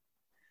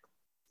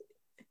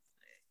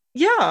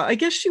 yeah, I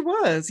guess she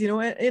was,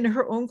 in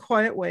her own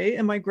quiet way.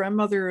 And my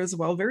grandmother as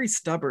well, very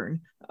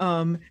stubborn.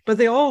 But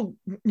they all,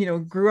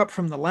 grew up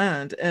from the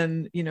land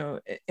and,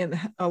 and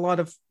a lot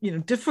of,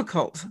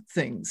 difficult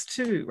things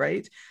too,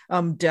 right?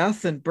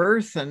 Death and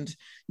birth and,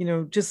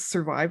 just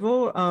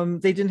survival.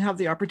 They didn't have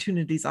the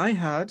opportunities I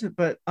had,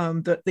 but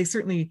that they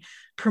certainly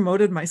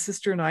promoted my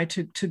sister and I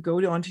to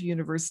go on to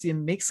university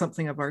and make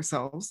something of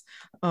ourselves.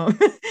 Um,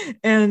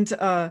 and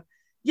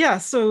yeah,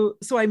 so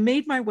I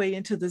made my way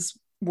into this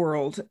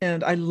world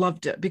and I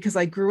loved it because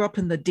I grew up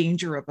in the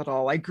danger of it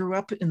all. I grew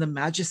up in the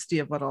majesty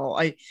of it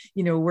all.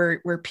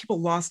 Where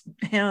people lost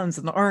hands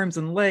and arms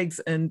and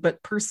legs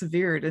but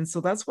persevered. And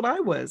so that's what I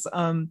was.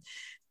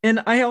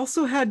 And I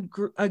also had,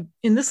 and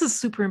this is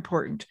super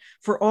important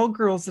for all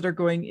girls that are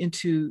going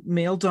into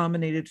male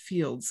dominated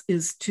fields,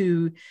 is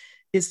to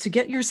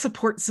get your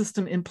support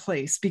system in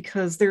place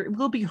because there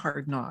will be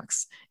hard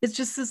knocks. It's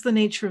just is the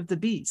nature of the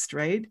beast,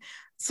 right?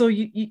 So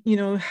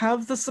you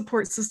have the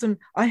support system.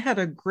 I had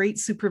a great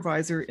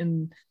supervisor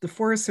in the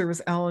Forest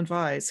Service, Alan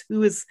Vise,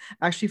 who is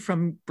actually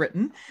from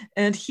Britain,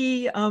 and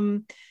he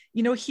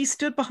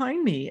stood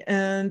behind me,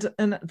 and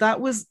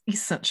that was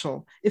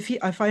essential.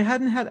 If I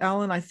hadn't had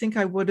Alan, I think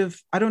I would have.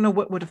 I don't know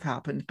what would have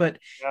happened, but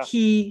Yeah.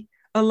 he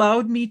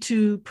allowed me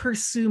to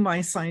pursue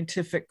my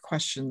scientific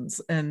questions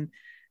and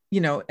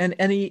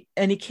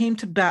he came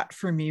to bat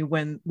for me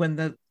when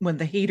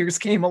the haters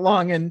came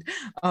along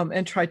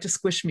and tried to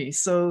squish me.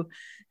 So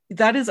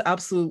that is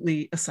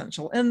absolutely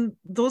essential, and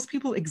those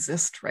people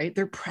exist, right?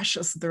 They're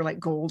precious, they're like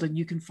gold, and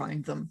you can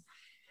find them.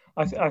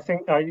 I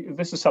think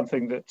this is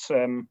something that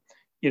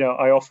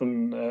I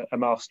often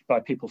am asked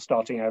by people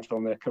starting out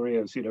on their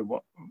careers.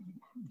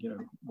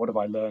 What have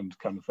I learned,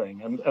 kind of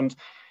thing, and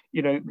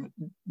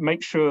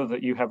make sure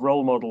that you have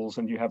role models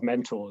and you have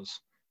mentors,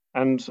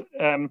 and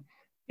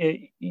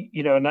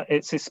and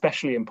it's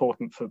especially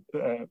important for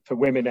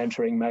women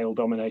entering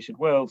male-dominated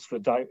worlds, for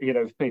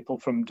people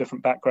from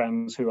different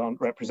backgrounds who aren't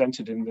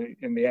represented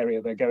in the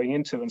area they're going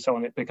into, and so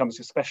on. It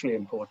becomes especially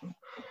important.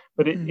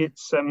 But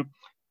it's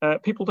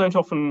people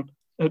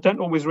don't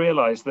always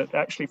realize that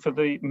actually for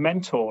the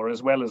mentor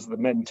as well as the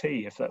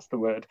mentee, if that's the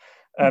word,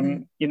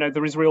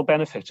 there is real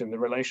benefit in the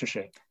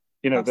relationship.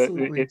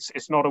 That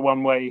it's not a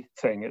one-way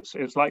thing.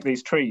 It's like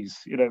these trees,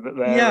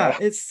 that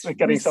it's they're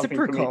getting something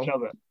from each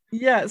other.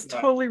 Yeah, it's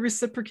totally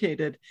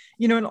reciprocated.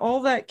 And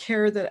all that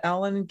care that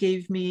Alan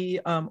gave me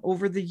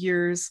over the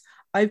years,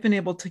 I've been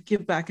able to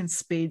give back in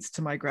spades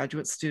to my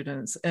graduate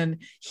students.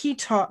 And he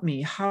taught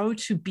me how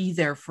to be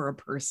there for a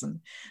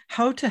person,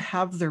 how to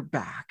have their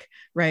back,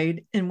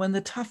 right? And when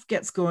the tough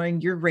gets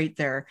going, you're right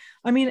there.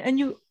 I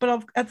mean,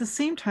 but at the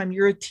same time,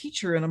 you're a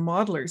teacher and a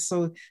modeler.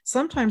 So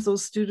sometimes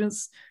those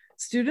students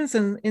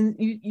and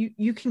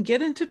you can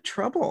get into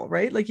trouble,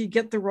 right? Like you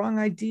get the wrong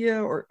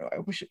idea or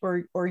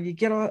you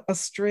get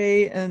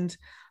astray, and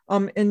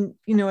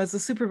as a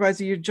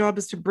supervisor, your job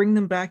is to bring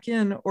them back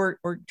in or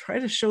try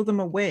to show them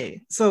a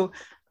way. So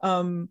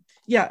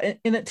yeah,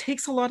 and it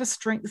takes a lot of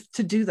strength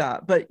to do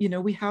that, but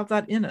we have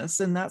that in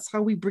us, and that's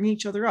how we bring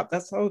each other up.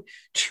 That's how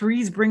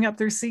trees bring up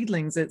their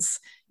seedlings. It's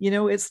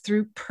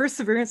through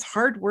perseverance,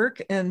 hard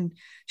work, and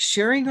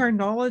sharing our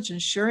knowledge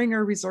and sharing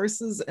our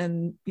resources,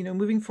 and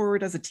moving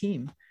forward as a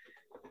team.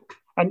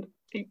 And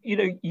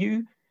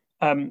you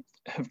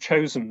have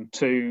chosen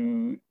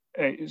to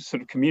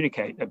sort of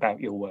communicate about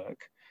your work,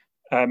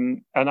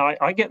 and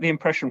I get the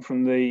impression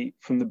from the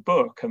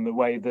book and the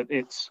way that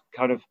it's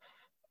kind of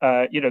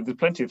there's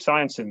plenty of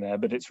science in there,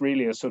 but it's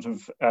really a sort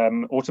of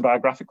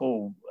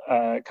autobiographical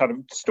kind of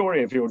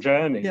story of your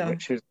journey,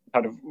 which is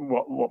kind of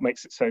what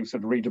makes it so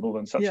sort of readable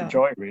and such a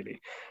joy, really.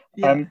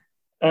 And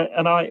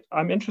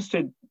I'm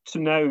interested to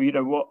know,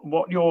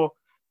 what your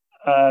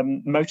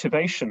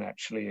motivation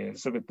actually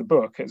is with the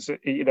book.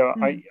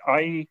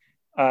 I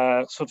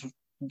sort of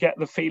get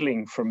the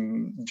feeling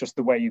from just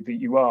the way that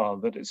you are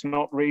that it's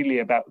not really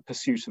about the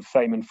pursuit of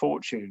fame and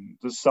fortune.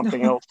 There's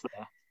something else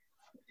there.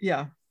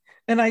 Yeah.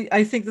 And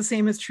I think the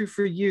same is true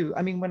for you.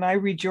 I mean, when I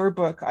read your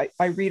book,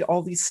 I read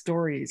all these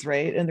stories,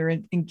 right? And they're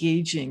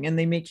engaging and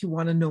they make you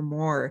want to know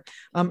more.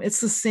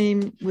 It's the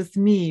same with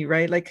me,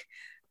 right? Like,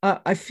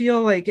 I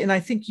feel like, and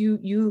I think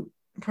you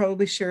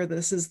probably share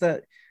this, is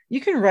that you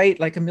can write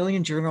like a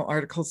million journal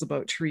articles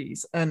about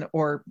trees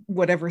or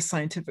whatever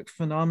scientific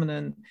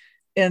phenomenon,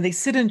 and they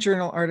sit in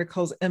journal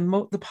articles, and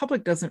the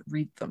public doesn't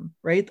read them,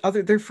 right?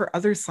 They're for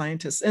other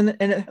scientists, and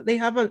they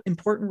have an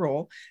important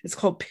role. It's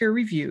called peer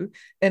review,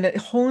 and it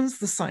hones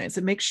the science.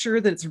 It makes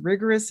sure that it's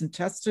rigorous and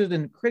tested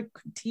and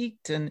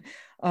critiqued, and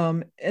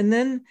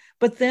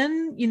But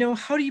then,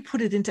 how do you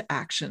put it into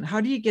action?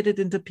 How do you get it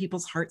into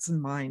people's hearts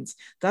and minds?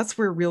 That's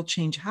where real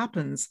change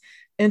happens.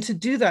 And to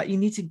do that, you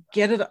need to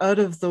get it out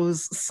of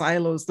those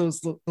silos, those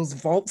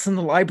vaults in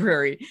the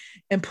library,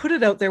 and put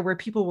it out there where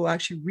people will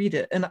actually read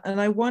it. And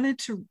I wanted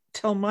to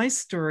tell my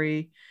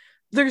story.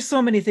 There's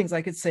so many things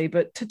I could say,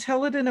 but to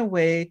tell it in a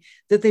way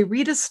that they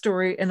read a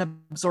story and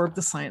absorb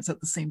the science at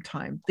the same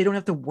time. They don't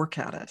have to work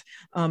at it.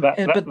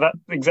 That's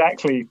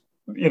exactly,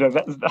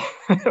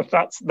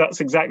 that's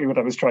exactly what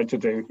I was trying to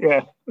do.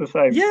 Yeah, the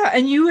same. Yeah,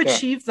 and you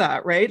achieve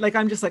that, right? Like,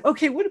 I'm just like,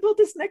 okay, what about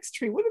this next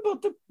tree? What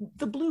about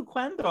the blue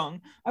quandong?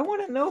 I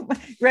want to know,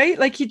 right?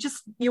 Like,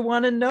 you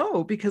want to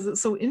know because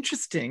it's so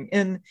interesting.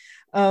 And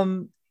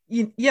and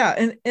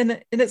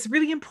it's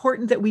really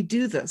important that we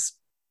do this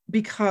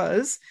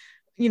because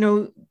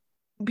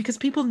because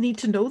people need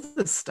to know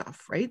this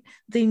stuff, right?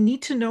 They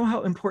need to know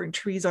how important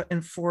trees are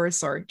and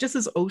forests are, just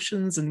as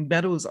oceans and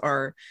meadows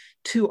are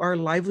to our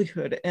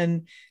livelihood.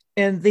 And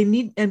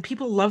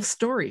people love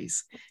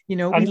stories. We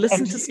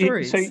listen to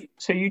stories.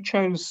 So you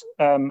chose,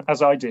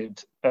 as I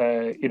did,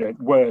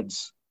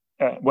 words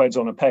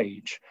on a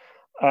page.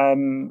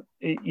 There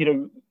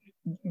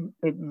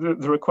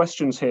are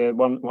questions here.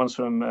 One's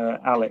from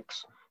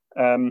Alex,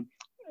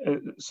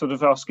 sort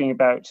of asking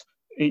about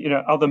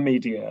other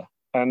media.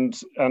 And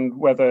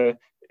whether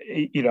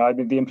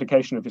the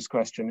implication of his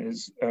question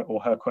is,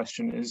 or her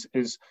question is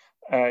this,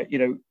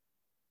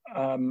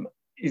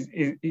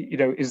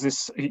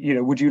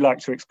 would you like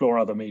to explore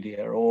other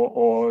media,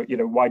 or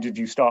why did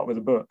you start with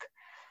a book?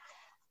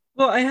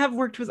 Well, I have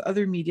worked with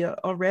other media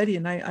already,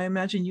 and I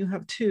imagine you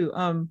have too.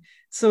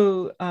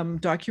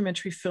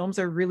 Documentary films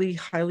are really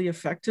highly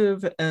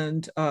effective,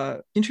 and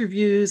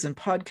interviews and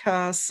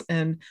podcasts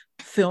and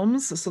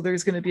films. So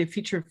there's going to be a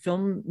feature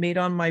film made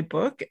on my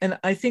book. And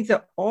I think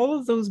that all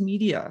of those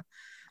media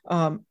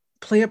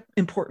play an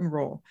important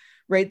role,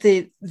 right?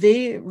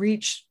 They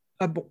reach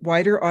a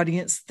wider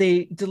audience.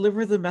 They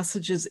deliver the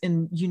messages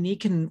in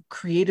unique and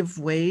creative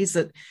ways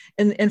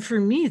and for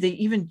me, they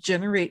even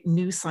generate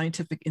new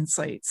scientific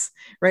insights,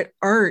 right?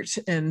 Art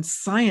and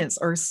science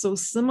are so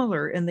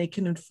similar and they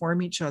can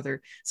inform each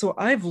other. So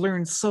I've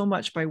learned so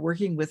much by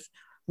working with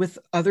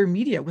other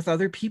media, with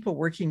other people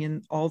working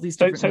in all these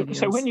different mediums.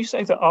 So when you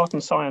say that art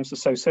and science are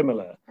so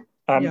similar,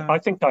 I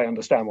think I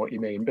understand what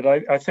you mean, but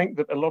I think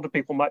that a lot of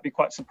people might be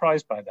quite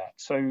surprised by that.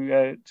 So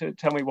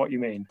tell me what you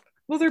mean.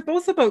 Well, they're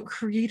both about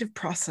creative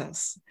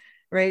process,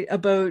 right?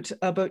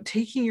 About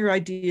taking your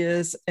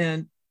ideas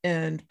and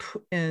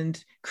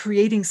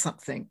creating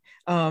something,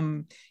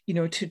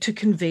 to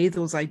convey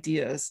those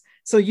ideas.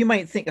 So you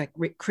might think like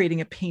creating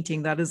a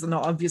painting, that is an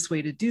obvious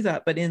way to do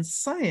that. But in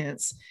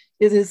science,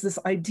 it is this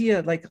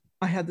idea, like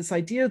I had this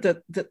idea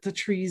that the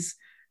trees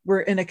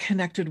were in a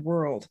connected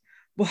world.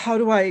 Well, how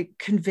do I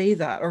convey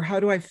that? Or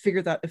how do I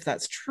figure that if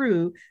that's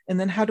true? And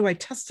then how do I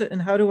test it?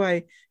 And how do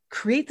I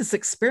create this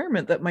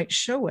experiment that might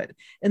show it?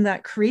 And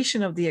that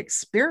creation of the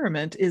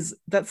experiment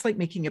that's like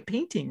making a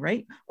painting,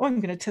 right? Oh, I'm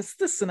going to test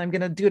this and I'm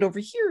going to do it over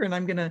here. And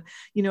I'm going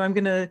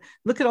to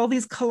look at all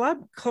these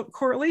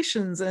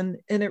correlations. And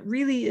it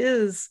really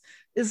is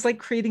like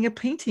creating a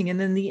painting. And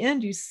in the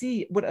end, you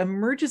see what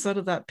emerges out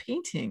of that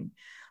painting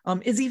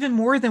is even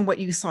more than what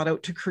you sought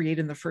out to create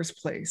in the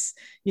first place.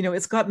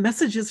 It's got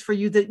messages for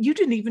you that you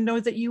didn't even know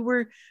that you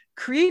were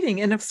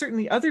creating. And if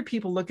certainly other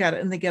people look at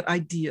it and they get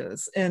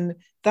ideas. And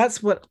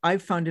that's what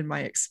I've found in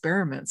my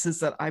experiments,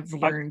 is that I've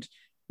learned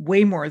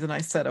way more than I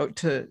set out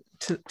to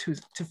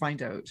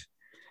find out.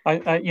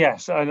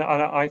 Yes, and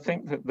I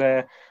think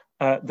that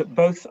that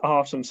both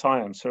art and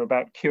science are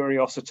about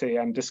curiosity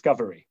and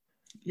discovery.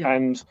 Yeah.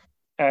 And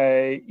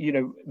the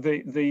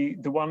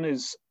one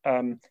is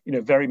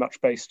very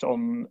much based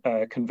on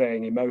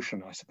conveying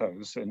emotion, I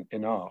suppose,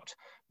 in art.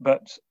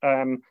 But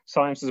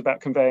science is about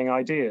conveying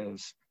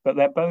ideas. But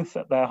they're both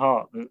at their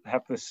heart that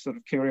have this sort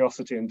of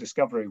curiosity and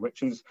discovery,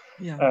 which is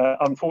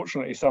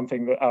unfortunately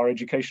something that our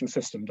education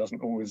system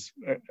doesn't always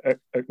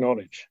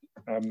acknowledge,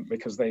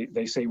 because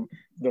they see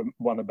the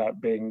one about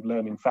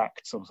learning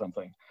facts or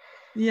something.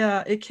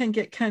 Yeah, it can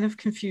get kind of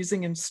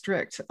confusing and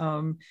strict,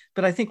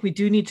 but I think we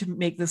do need to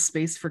make this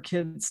space for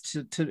kids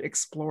to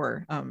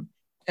explore.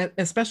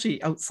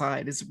 Especially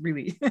outside, is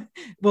really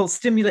will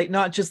stimulate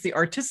not just the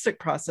artistic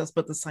process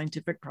but the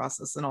scientific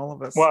process in all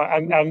of us. Well,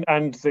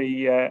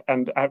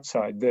 and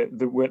outside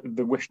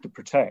the wish to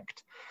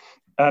protect.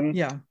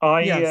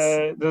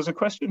 There's a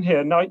question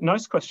here,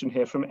 nice question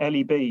here from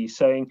Ellie B,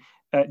 saying,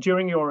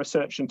 during your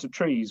research into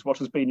trees, what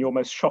has been your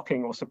most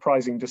shocking or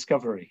surprising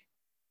discovery?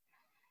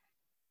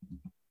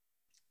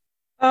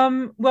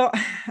 Well,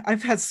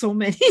 I've had so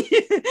many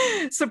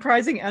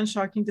surprising and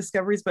shocking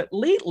discoveries, but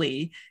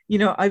lately,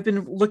 I've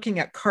been looking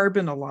at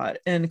carbon a lot,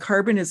 and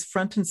carbon is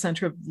front and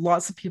center of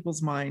lots of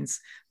people's minds.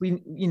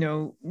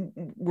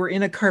 We're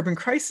in a carbon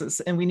crisis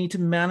and we need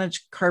to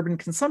manage carbon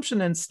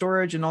consumption and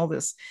storage and all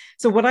this.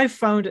 So what I've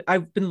found,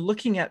 I've been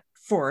looking at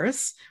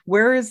forests,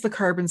 where is the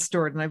carbon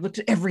stored? And I've looked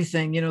at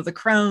everything, the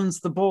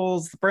crowns, the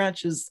boles, the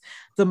branches,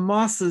 the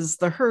mosses,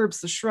 the herbs,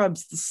 the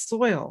shrubs, the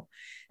soil.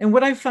 And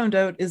what I found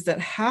out is that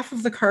half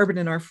of the carbon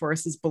in our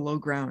forest is below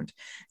ground.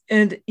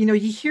 And, you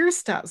hear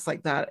stats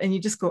like that and you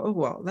just go, oh,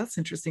 well, that's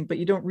interesting, but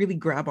you don't really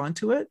grab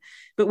onto it.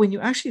 But when you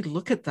actually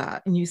look at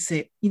that and you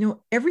say,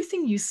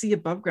 everything you see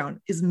above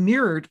ground is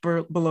mirrored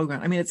below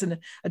ground. I mean, it's in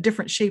a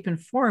different shape and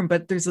form,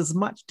 but there's as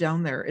much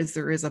down there as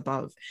there is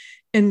above.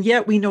 And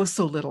yet we know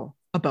so little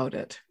about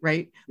it,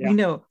 right?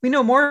 Yeah. We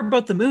know more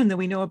about the moon than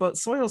we know about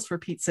soils, for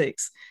Pete's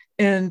sakes.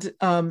 And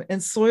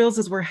soils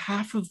is where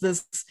half of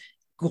this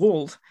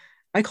gold,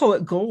 I call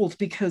it gold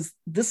because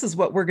this is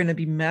what we're going to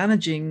be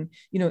managing,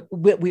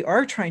 what we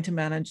are trying to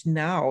manage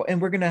now.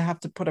 And we're going to have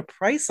to put a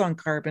price on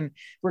carbon.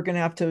 We're going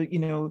to have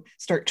to,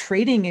 start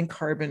trading in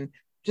carbon,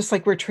 just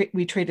like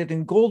we traded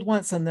in gold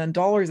once and then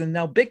dollars and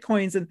now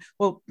Bitcoins. And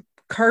well,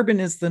 carbon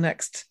is the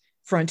next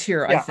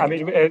frontier, yeah, I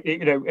think.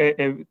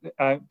 I mean,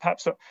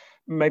 perhaps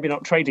maybe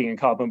not trading in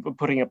carbon, but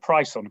putting a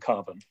price on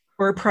carbon.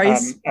 Or a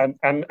price.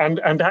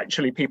 And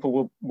actually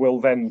people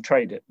will then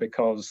trade it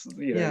because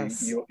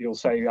yes. you'll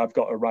say, I've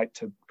got a right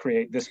to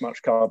create this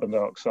much carbon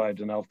dioxide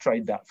and I'll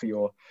trade that for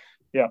your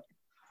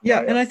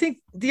and I think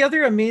the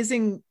other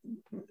amazing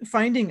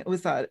finding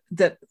with that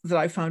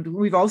I found,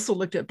 we've also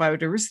looked at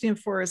biodiversity in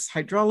forests,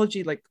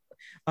 hydrology, like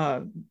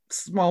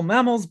small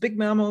mammals, big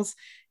mammals,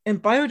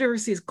 and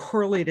biodiversity is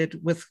correlated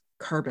with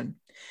carbon.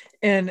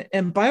 And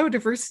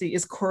biodiversity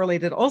is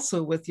correlated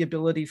also with the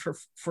ability for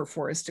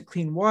forests to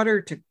clean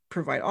water, to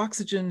provide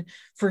oxygen,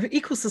 for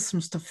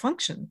ecosystems to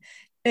function.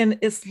 And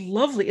it's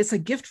lovely. It's a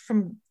gift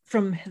from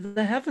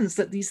the heavens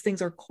that these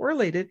things are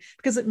correlated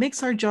because it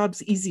makes our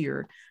jobs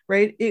easier,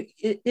 right?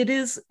 It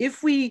is,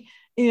 if we,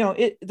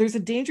 there's a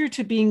danger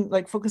to being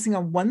like focusing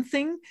on one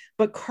thing,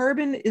 but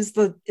carbon is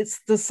it's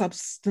the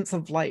substance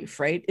of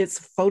life, right?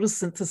 It's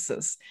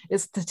photosynthesis.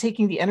 It's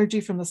taking the energy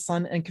from the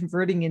sun and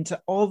converting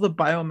into all the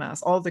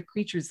biomass, all the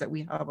creatures that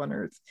we have on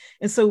Earth.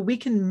 And so we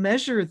can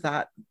measure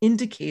that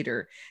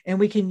indicator and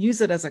we can use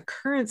it as a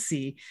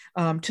currency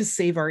to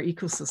save our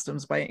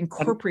ecosystems by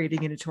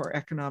incorporating it into our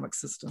economic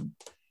system.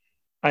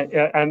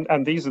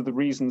 And these are the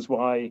reasons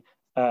why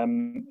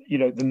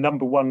the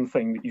number one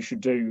thing that you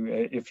should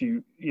do if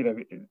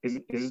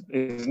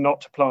is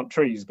not to plant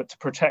trees, but to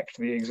protect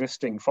the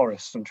existing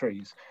forests and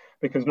trees,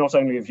 because not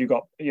only have you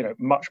got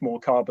much more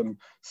carbon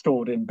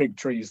stored in big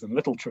trees than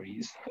little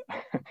trees,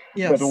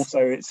 yes. but also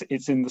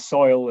it's in the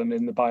soil and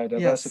in the biodiversity.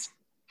 Yes.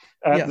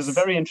 Yes. There's a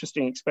very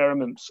interesting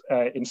experiment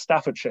in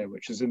Staffordshire,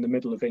 which is in the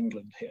middle of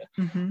England here,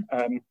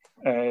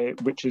 mm-hmm.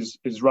 Which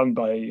is run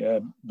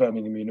by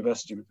Birmingham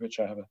University, with which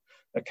I have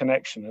a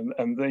connection.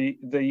 And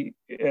the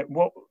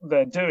what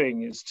they're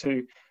doing is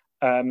to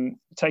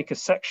take a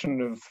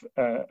section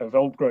of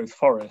old growth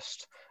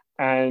forest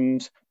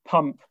and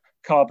pump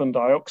carbon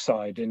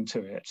dioxide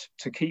into it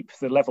to keep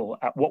the level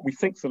at what we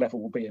think the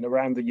level will be in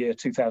around the year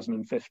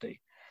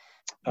 2050.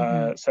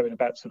 Mm-hmm. So in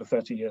about sort of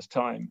 30 years'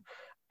 time.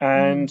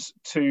 And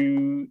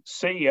to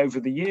see over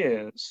the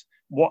years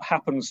what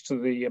happens to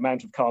the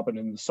amount of carbon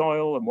in the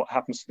soil and what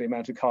happens to the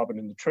amount of carbon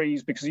in the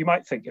trees, because you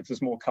might think if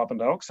there's more carbon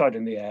dioxide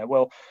in the air,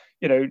 well,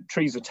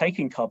 trees are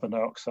taking carbon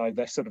dioxide,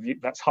 they're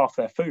that's half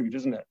their food,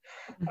 isn't it?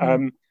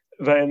 Mm-hmm.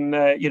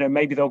 Then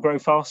maybe they'll grow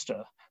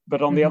faster.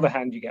 But on the other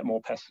hand, you get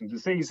more pests and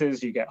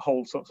diseases, you get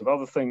whole sorts of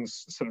other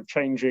things sort of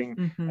changing.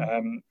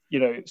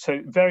 Mm-hmm. So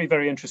very,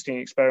 very interesting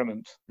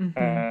experiment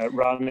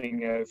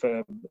running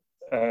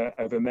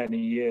over many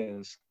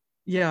years.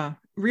 Yeah,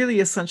 really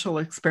essential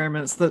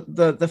experiments.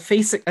 The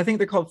FACE, I think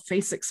they're called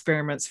FACE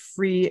experiments,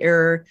 free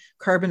air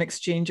carbon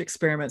exchange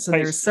experiments, and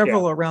there's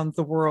several around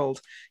the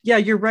world. Yeah,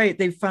 you're right.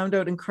 They've found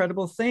out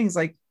incredible things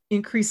like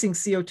increasing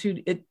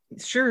CO2.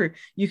 Sure,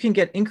 you can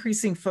get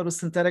increasing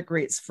photosynthetic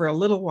rates for a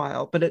little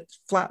while, but it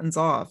flattens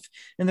off.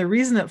 And the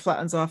reason it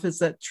flattens off is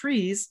that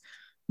trees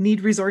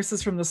need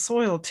resources from the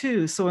soil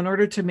too. So in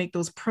order to make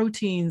those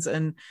proteins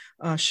and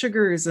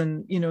sugars,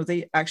 and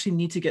they actually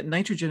need to get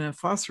nitrogen and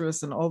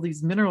phosphorus and all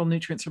these mineral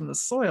nutrients from the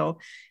soil.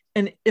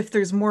 And if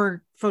there's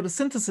more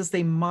photosynthesis,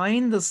 they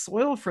mine the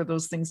soil for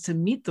those things to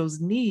meet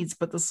those needs,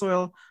 but the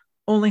soil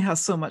only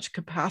has so much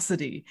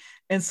capacity.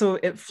 And so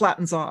it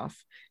flattens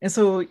off. And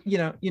so,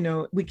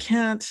 we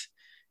can't,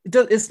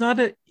 it's not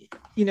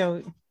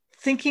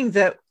thinking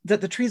that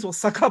the trees will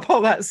suck up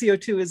all that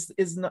CO2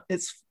 is not,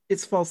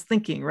 it's false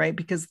thinking, right?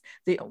 Because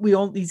these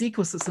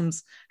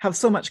ecosystems have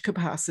so much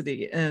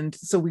capacity. And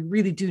so we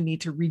really do need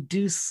to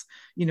reduce,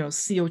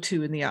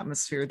 CO2 in the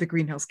atmosphere, the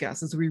greenhouse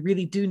gases. We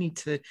really do need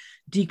to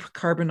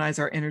decarbonize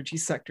our energy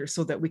sector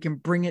so that we can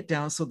bring it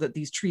down so that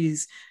these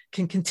trees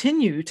can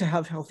continue to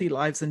have healthy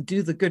lives and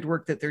do the good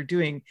work that they're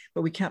doing,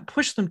 but we can't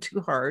push them too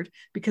hard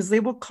because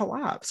they will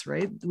collapse,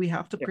 right? We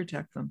have to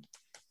protect them.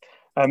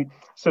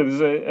 So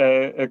there's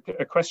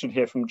a question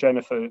here from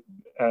Jennifer.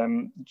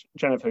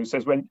 Jennifer, who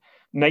says, when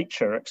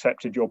Nature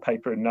accepted your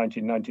paper in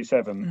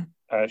 1997,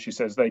 she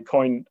says they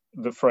coined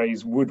the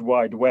phrase "wood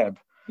wide web."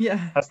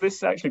 Yeah. Has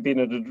this actually been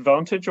an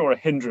advantage or a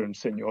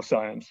hindrance in your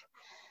science?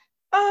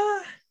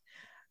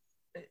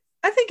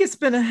 I think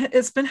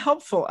it's been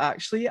helpful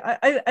actually.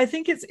 I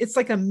think it's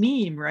like a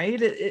meme,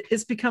 right?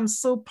 It's become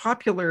so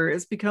popular.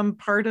 It's become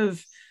part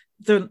of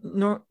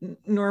the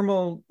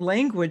normal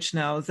language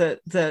now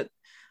that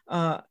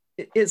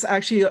it's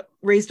actually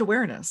raised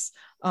awareness.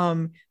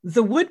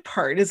 The wood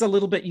part is a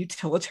little bit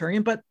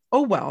utilitarian, but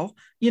oh well.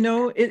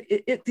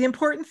 The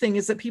important thing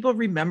is that people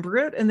remember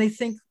it and they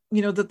think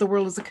that the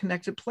world is a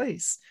connected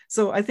place.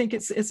 So I think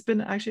it's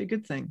been actually a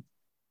good thing.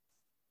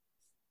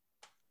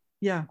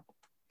 Yeah.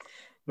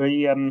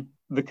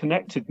 The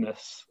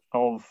connectedness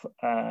of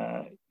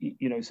sort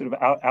of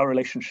our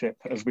relationship,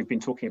 as we've been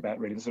talking about,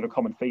 really the sort of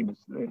common theme is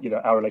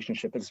our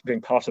relationship as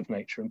being part of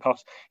nature and part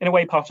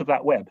of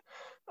that web.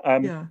 How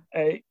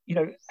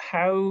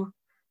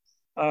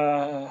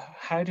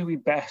do we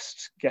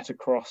best get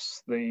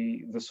across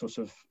the sort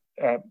of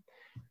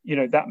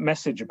that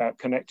message about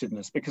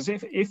connectedness? Because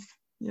if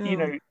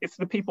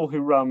the people who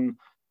run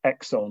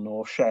Exxon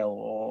or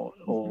Shell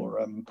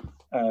or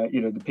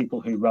the people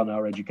who run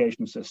our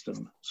education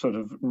system sort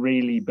of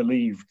really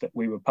believed that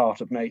we were part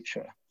of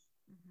nature,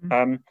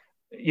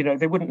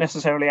 they wouldn't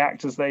necessarily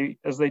act as they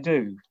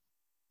do.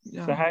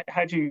 Yeah. So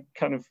how do you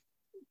kind of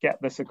get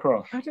this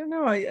across? I don't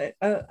know.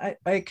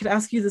 I could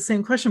ask you the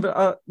same question,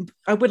 but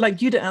I would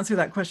like you to answer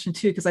that question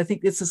too, because I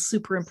think it's a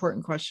super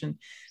important question.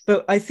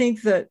 But I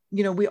think that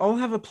we all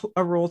have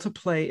a role to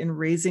play in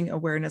raising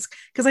awareness,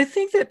 because I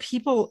think that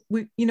people,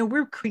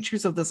 we're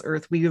creatures of this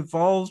earth. We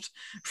evolved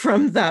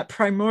from that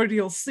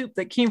primordial soup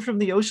that came from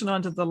the ocean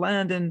onto the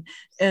land,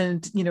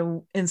 and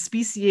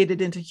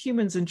speciated into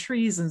humans and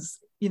trees and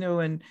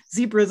and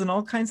zebras and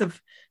all kinds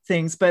of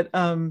things. But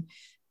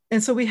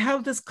and so we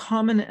have this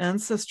common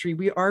ancestry.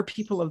 We are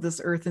people of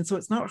this earth. And so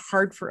it's not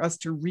hard for us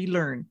to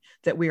relearn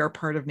that we are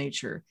part of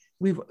nature.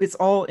 It's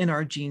all in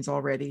our genes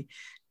already.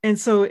 And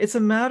so it's a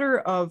matter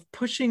of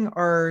pushing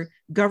our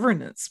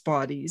governance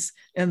bodies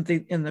and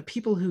the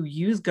people who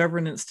use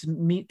governance to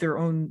meet their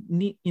own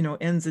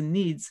ends and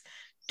needs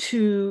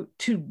to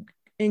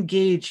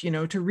engage,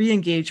 to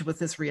re-engage with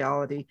this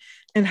reality.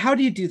 And how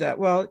do you do that?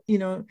 Well,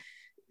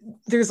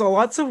 there's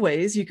lots of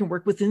ways. You can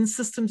work within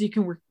systems. You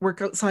can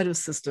work outside of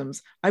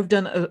systems. I've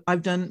been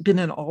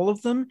in all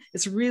of them.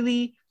 It's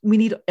really, we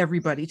need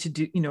everybody to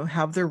do,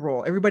 have their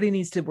role. Everybody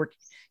needs to work,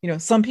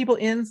 some people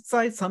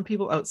inside, some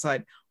people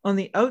outside. On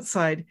the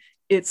outside,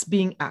 it's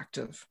being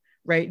active,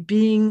 right?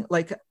 Being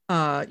like,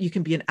 you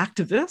can be an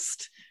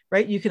activist,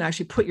 right? You can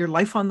actually put your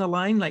life on the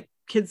line, like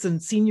kids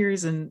and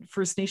seniors and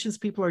First Nations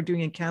people are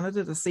doing in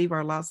Canada to save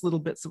our last little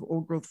bits of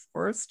old growth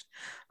forest.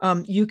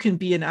 You can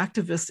be an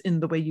activist in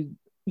the way you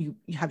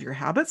have your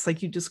habits,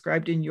 like you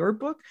described in your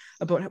book,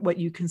 about what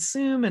you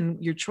consume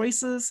and your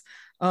choices.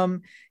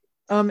 And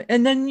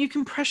then you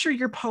can pressure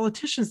your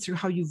politicians through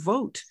how you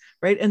vote,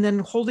 right? And then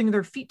holding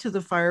their feet to the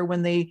fire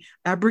when they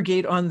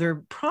abrogate on their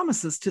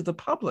promises to the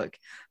public.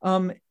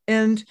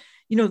 And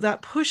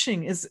that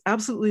pushing is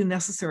absolutely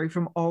necessary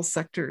from all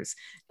sectors.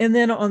 And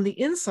then on the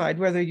inside,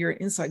 whether you're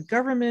inside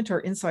government or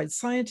inside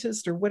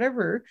scientist or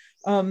whatever,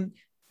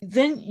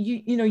 then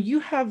you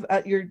have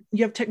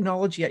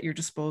technology at your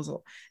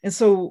disposal. And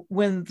so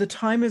when the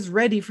time is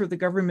ready for the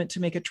government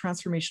to make a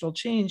transformational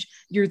change,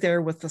 you're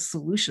there with the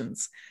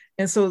solutions.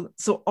 And so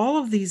all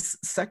of these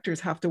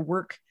sectors have to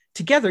work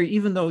together,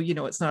 even though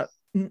it's not,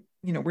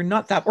 we're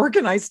not that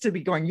organized to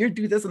be going, you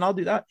do this and I'll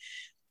do that.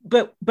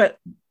 But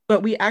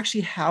we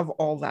actually have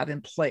all that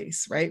in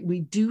place, right?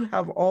 We do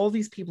have all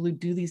these people who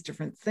do these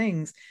different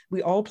things.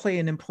 We all play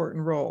an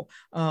important role.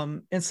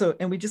 And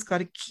we just got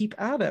to keep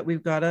at it.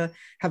 We've got to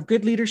have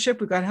good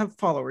leadership. We've got to have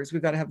followers.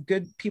 We've got to have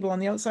good people on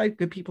the outside,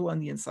 good people on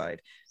the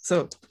inside.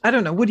 So I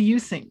don't know. What do you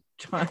think,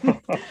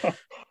 John?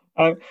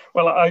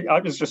 Well,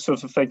 I was just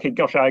sort of thinking,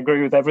 gosh, I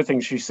agree with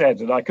everything she said.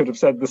 And I could have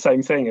said the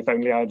same thing if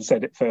only I had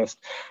said it first.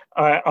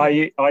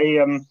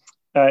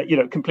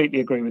 Completely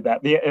agree with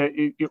that.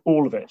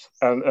 All of it,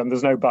 and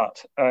there's no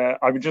but.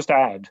 I would just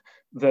add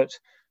that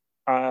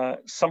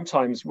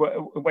sometimes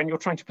when you're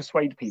trying to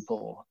persuade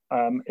people,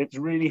 it's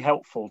really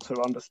helpful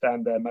to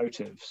understand their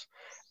motives.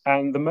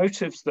 And the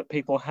motives that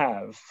people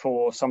have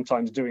for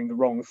sometimes doing the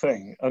wrong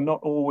thing are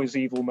not always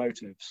evil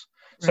motives.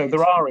 Right. So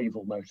there are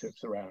evil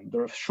motives around.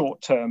 There are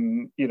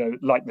short-term,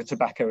 like the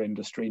tobacco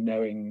industry,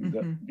 knowing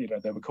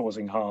that, they were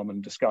causing harm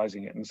and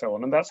disguising it and so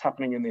on. And that's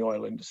happening in the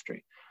oil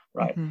industry.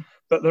 Right.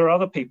 But there are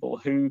other people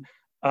who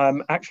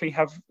actually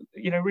have,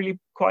 really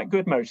quite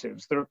good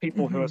motives. There are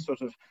people who are sort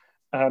of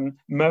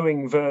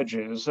mowing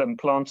verges and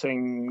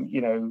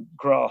planting,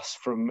 grass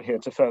from here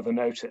to further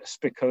notice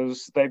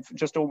because they've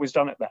just always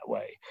done it that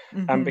way.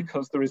 And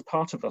because there is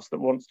part of us that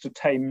wants to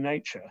tame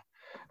nature.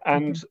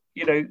 And,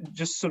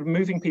 just sort of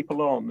moving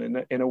people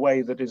on in a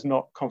way that is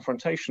not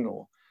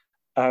confrontational.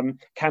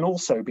 Can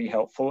also be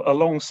helpful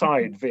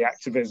alongside the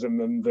activism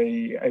and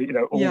the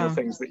the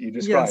things that you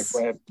described,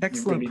 where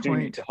excellent you really do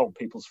need to hold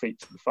people's feet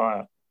to the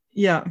fire.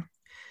 Yeah.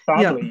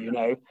 Sadly,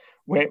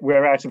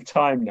 we're out of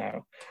time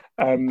now.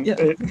 Yeah.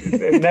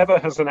 It never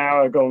has an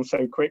hour gone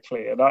so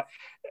quickly. And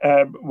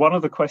one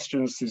of the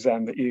questions,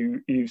 Suzanne, that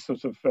you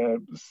sort of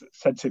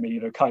said to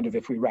me, kind of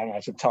if we ran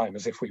out of time,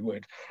 as if we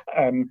would,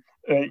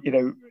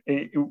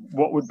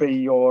 what would be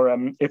your,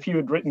 if you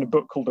had written a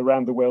book called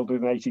Around the World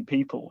in 80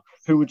 People,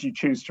 who would you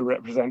choose to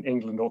represent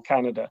England or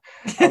Canada?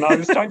 And I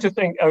was trying to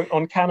think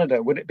on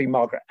Canada, would it be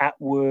Margaret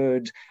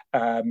Atwood,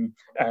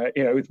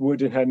 with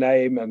wood in her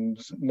name and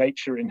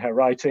nature in her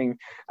writing?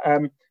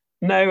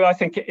 No, I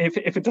think if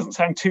it doesn't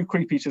sound too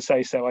creepy to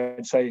say so,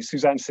 I'd say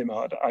Suzanne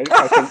Simard. I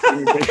think it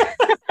would be.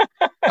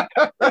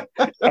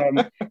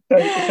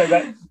 So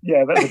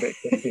that's a bit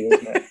creepy,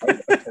 isn't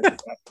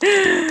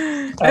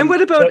it? And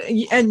what about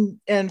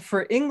and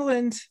for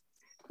England,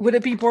 would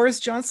it be Boris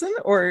Johnson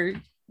or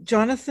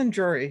Jonathan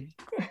Drury?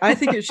 I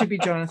think it should be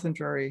Jonathan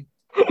Drury.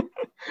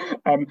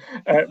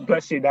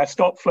 Bless you. Now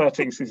stop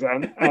flirting,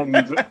 Suzanne. And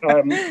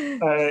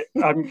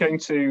I'm going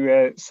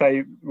to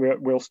say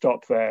we'll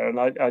stop there. And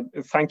I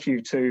thank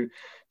you to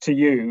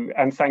you,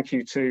 and thank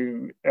you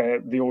to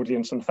the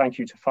audience, and thank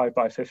you to 5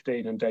 by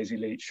 15 and Daisy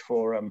Leach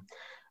for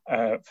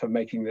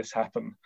making this happen.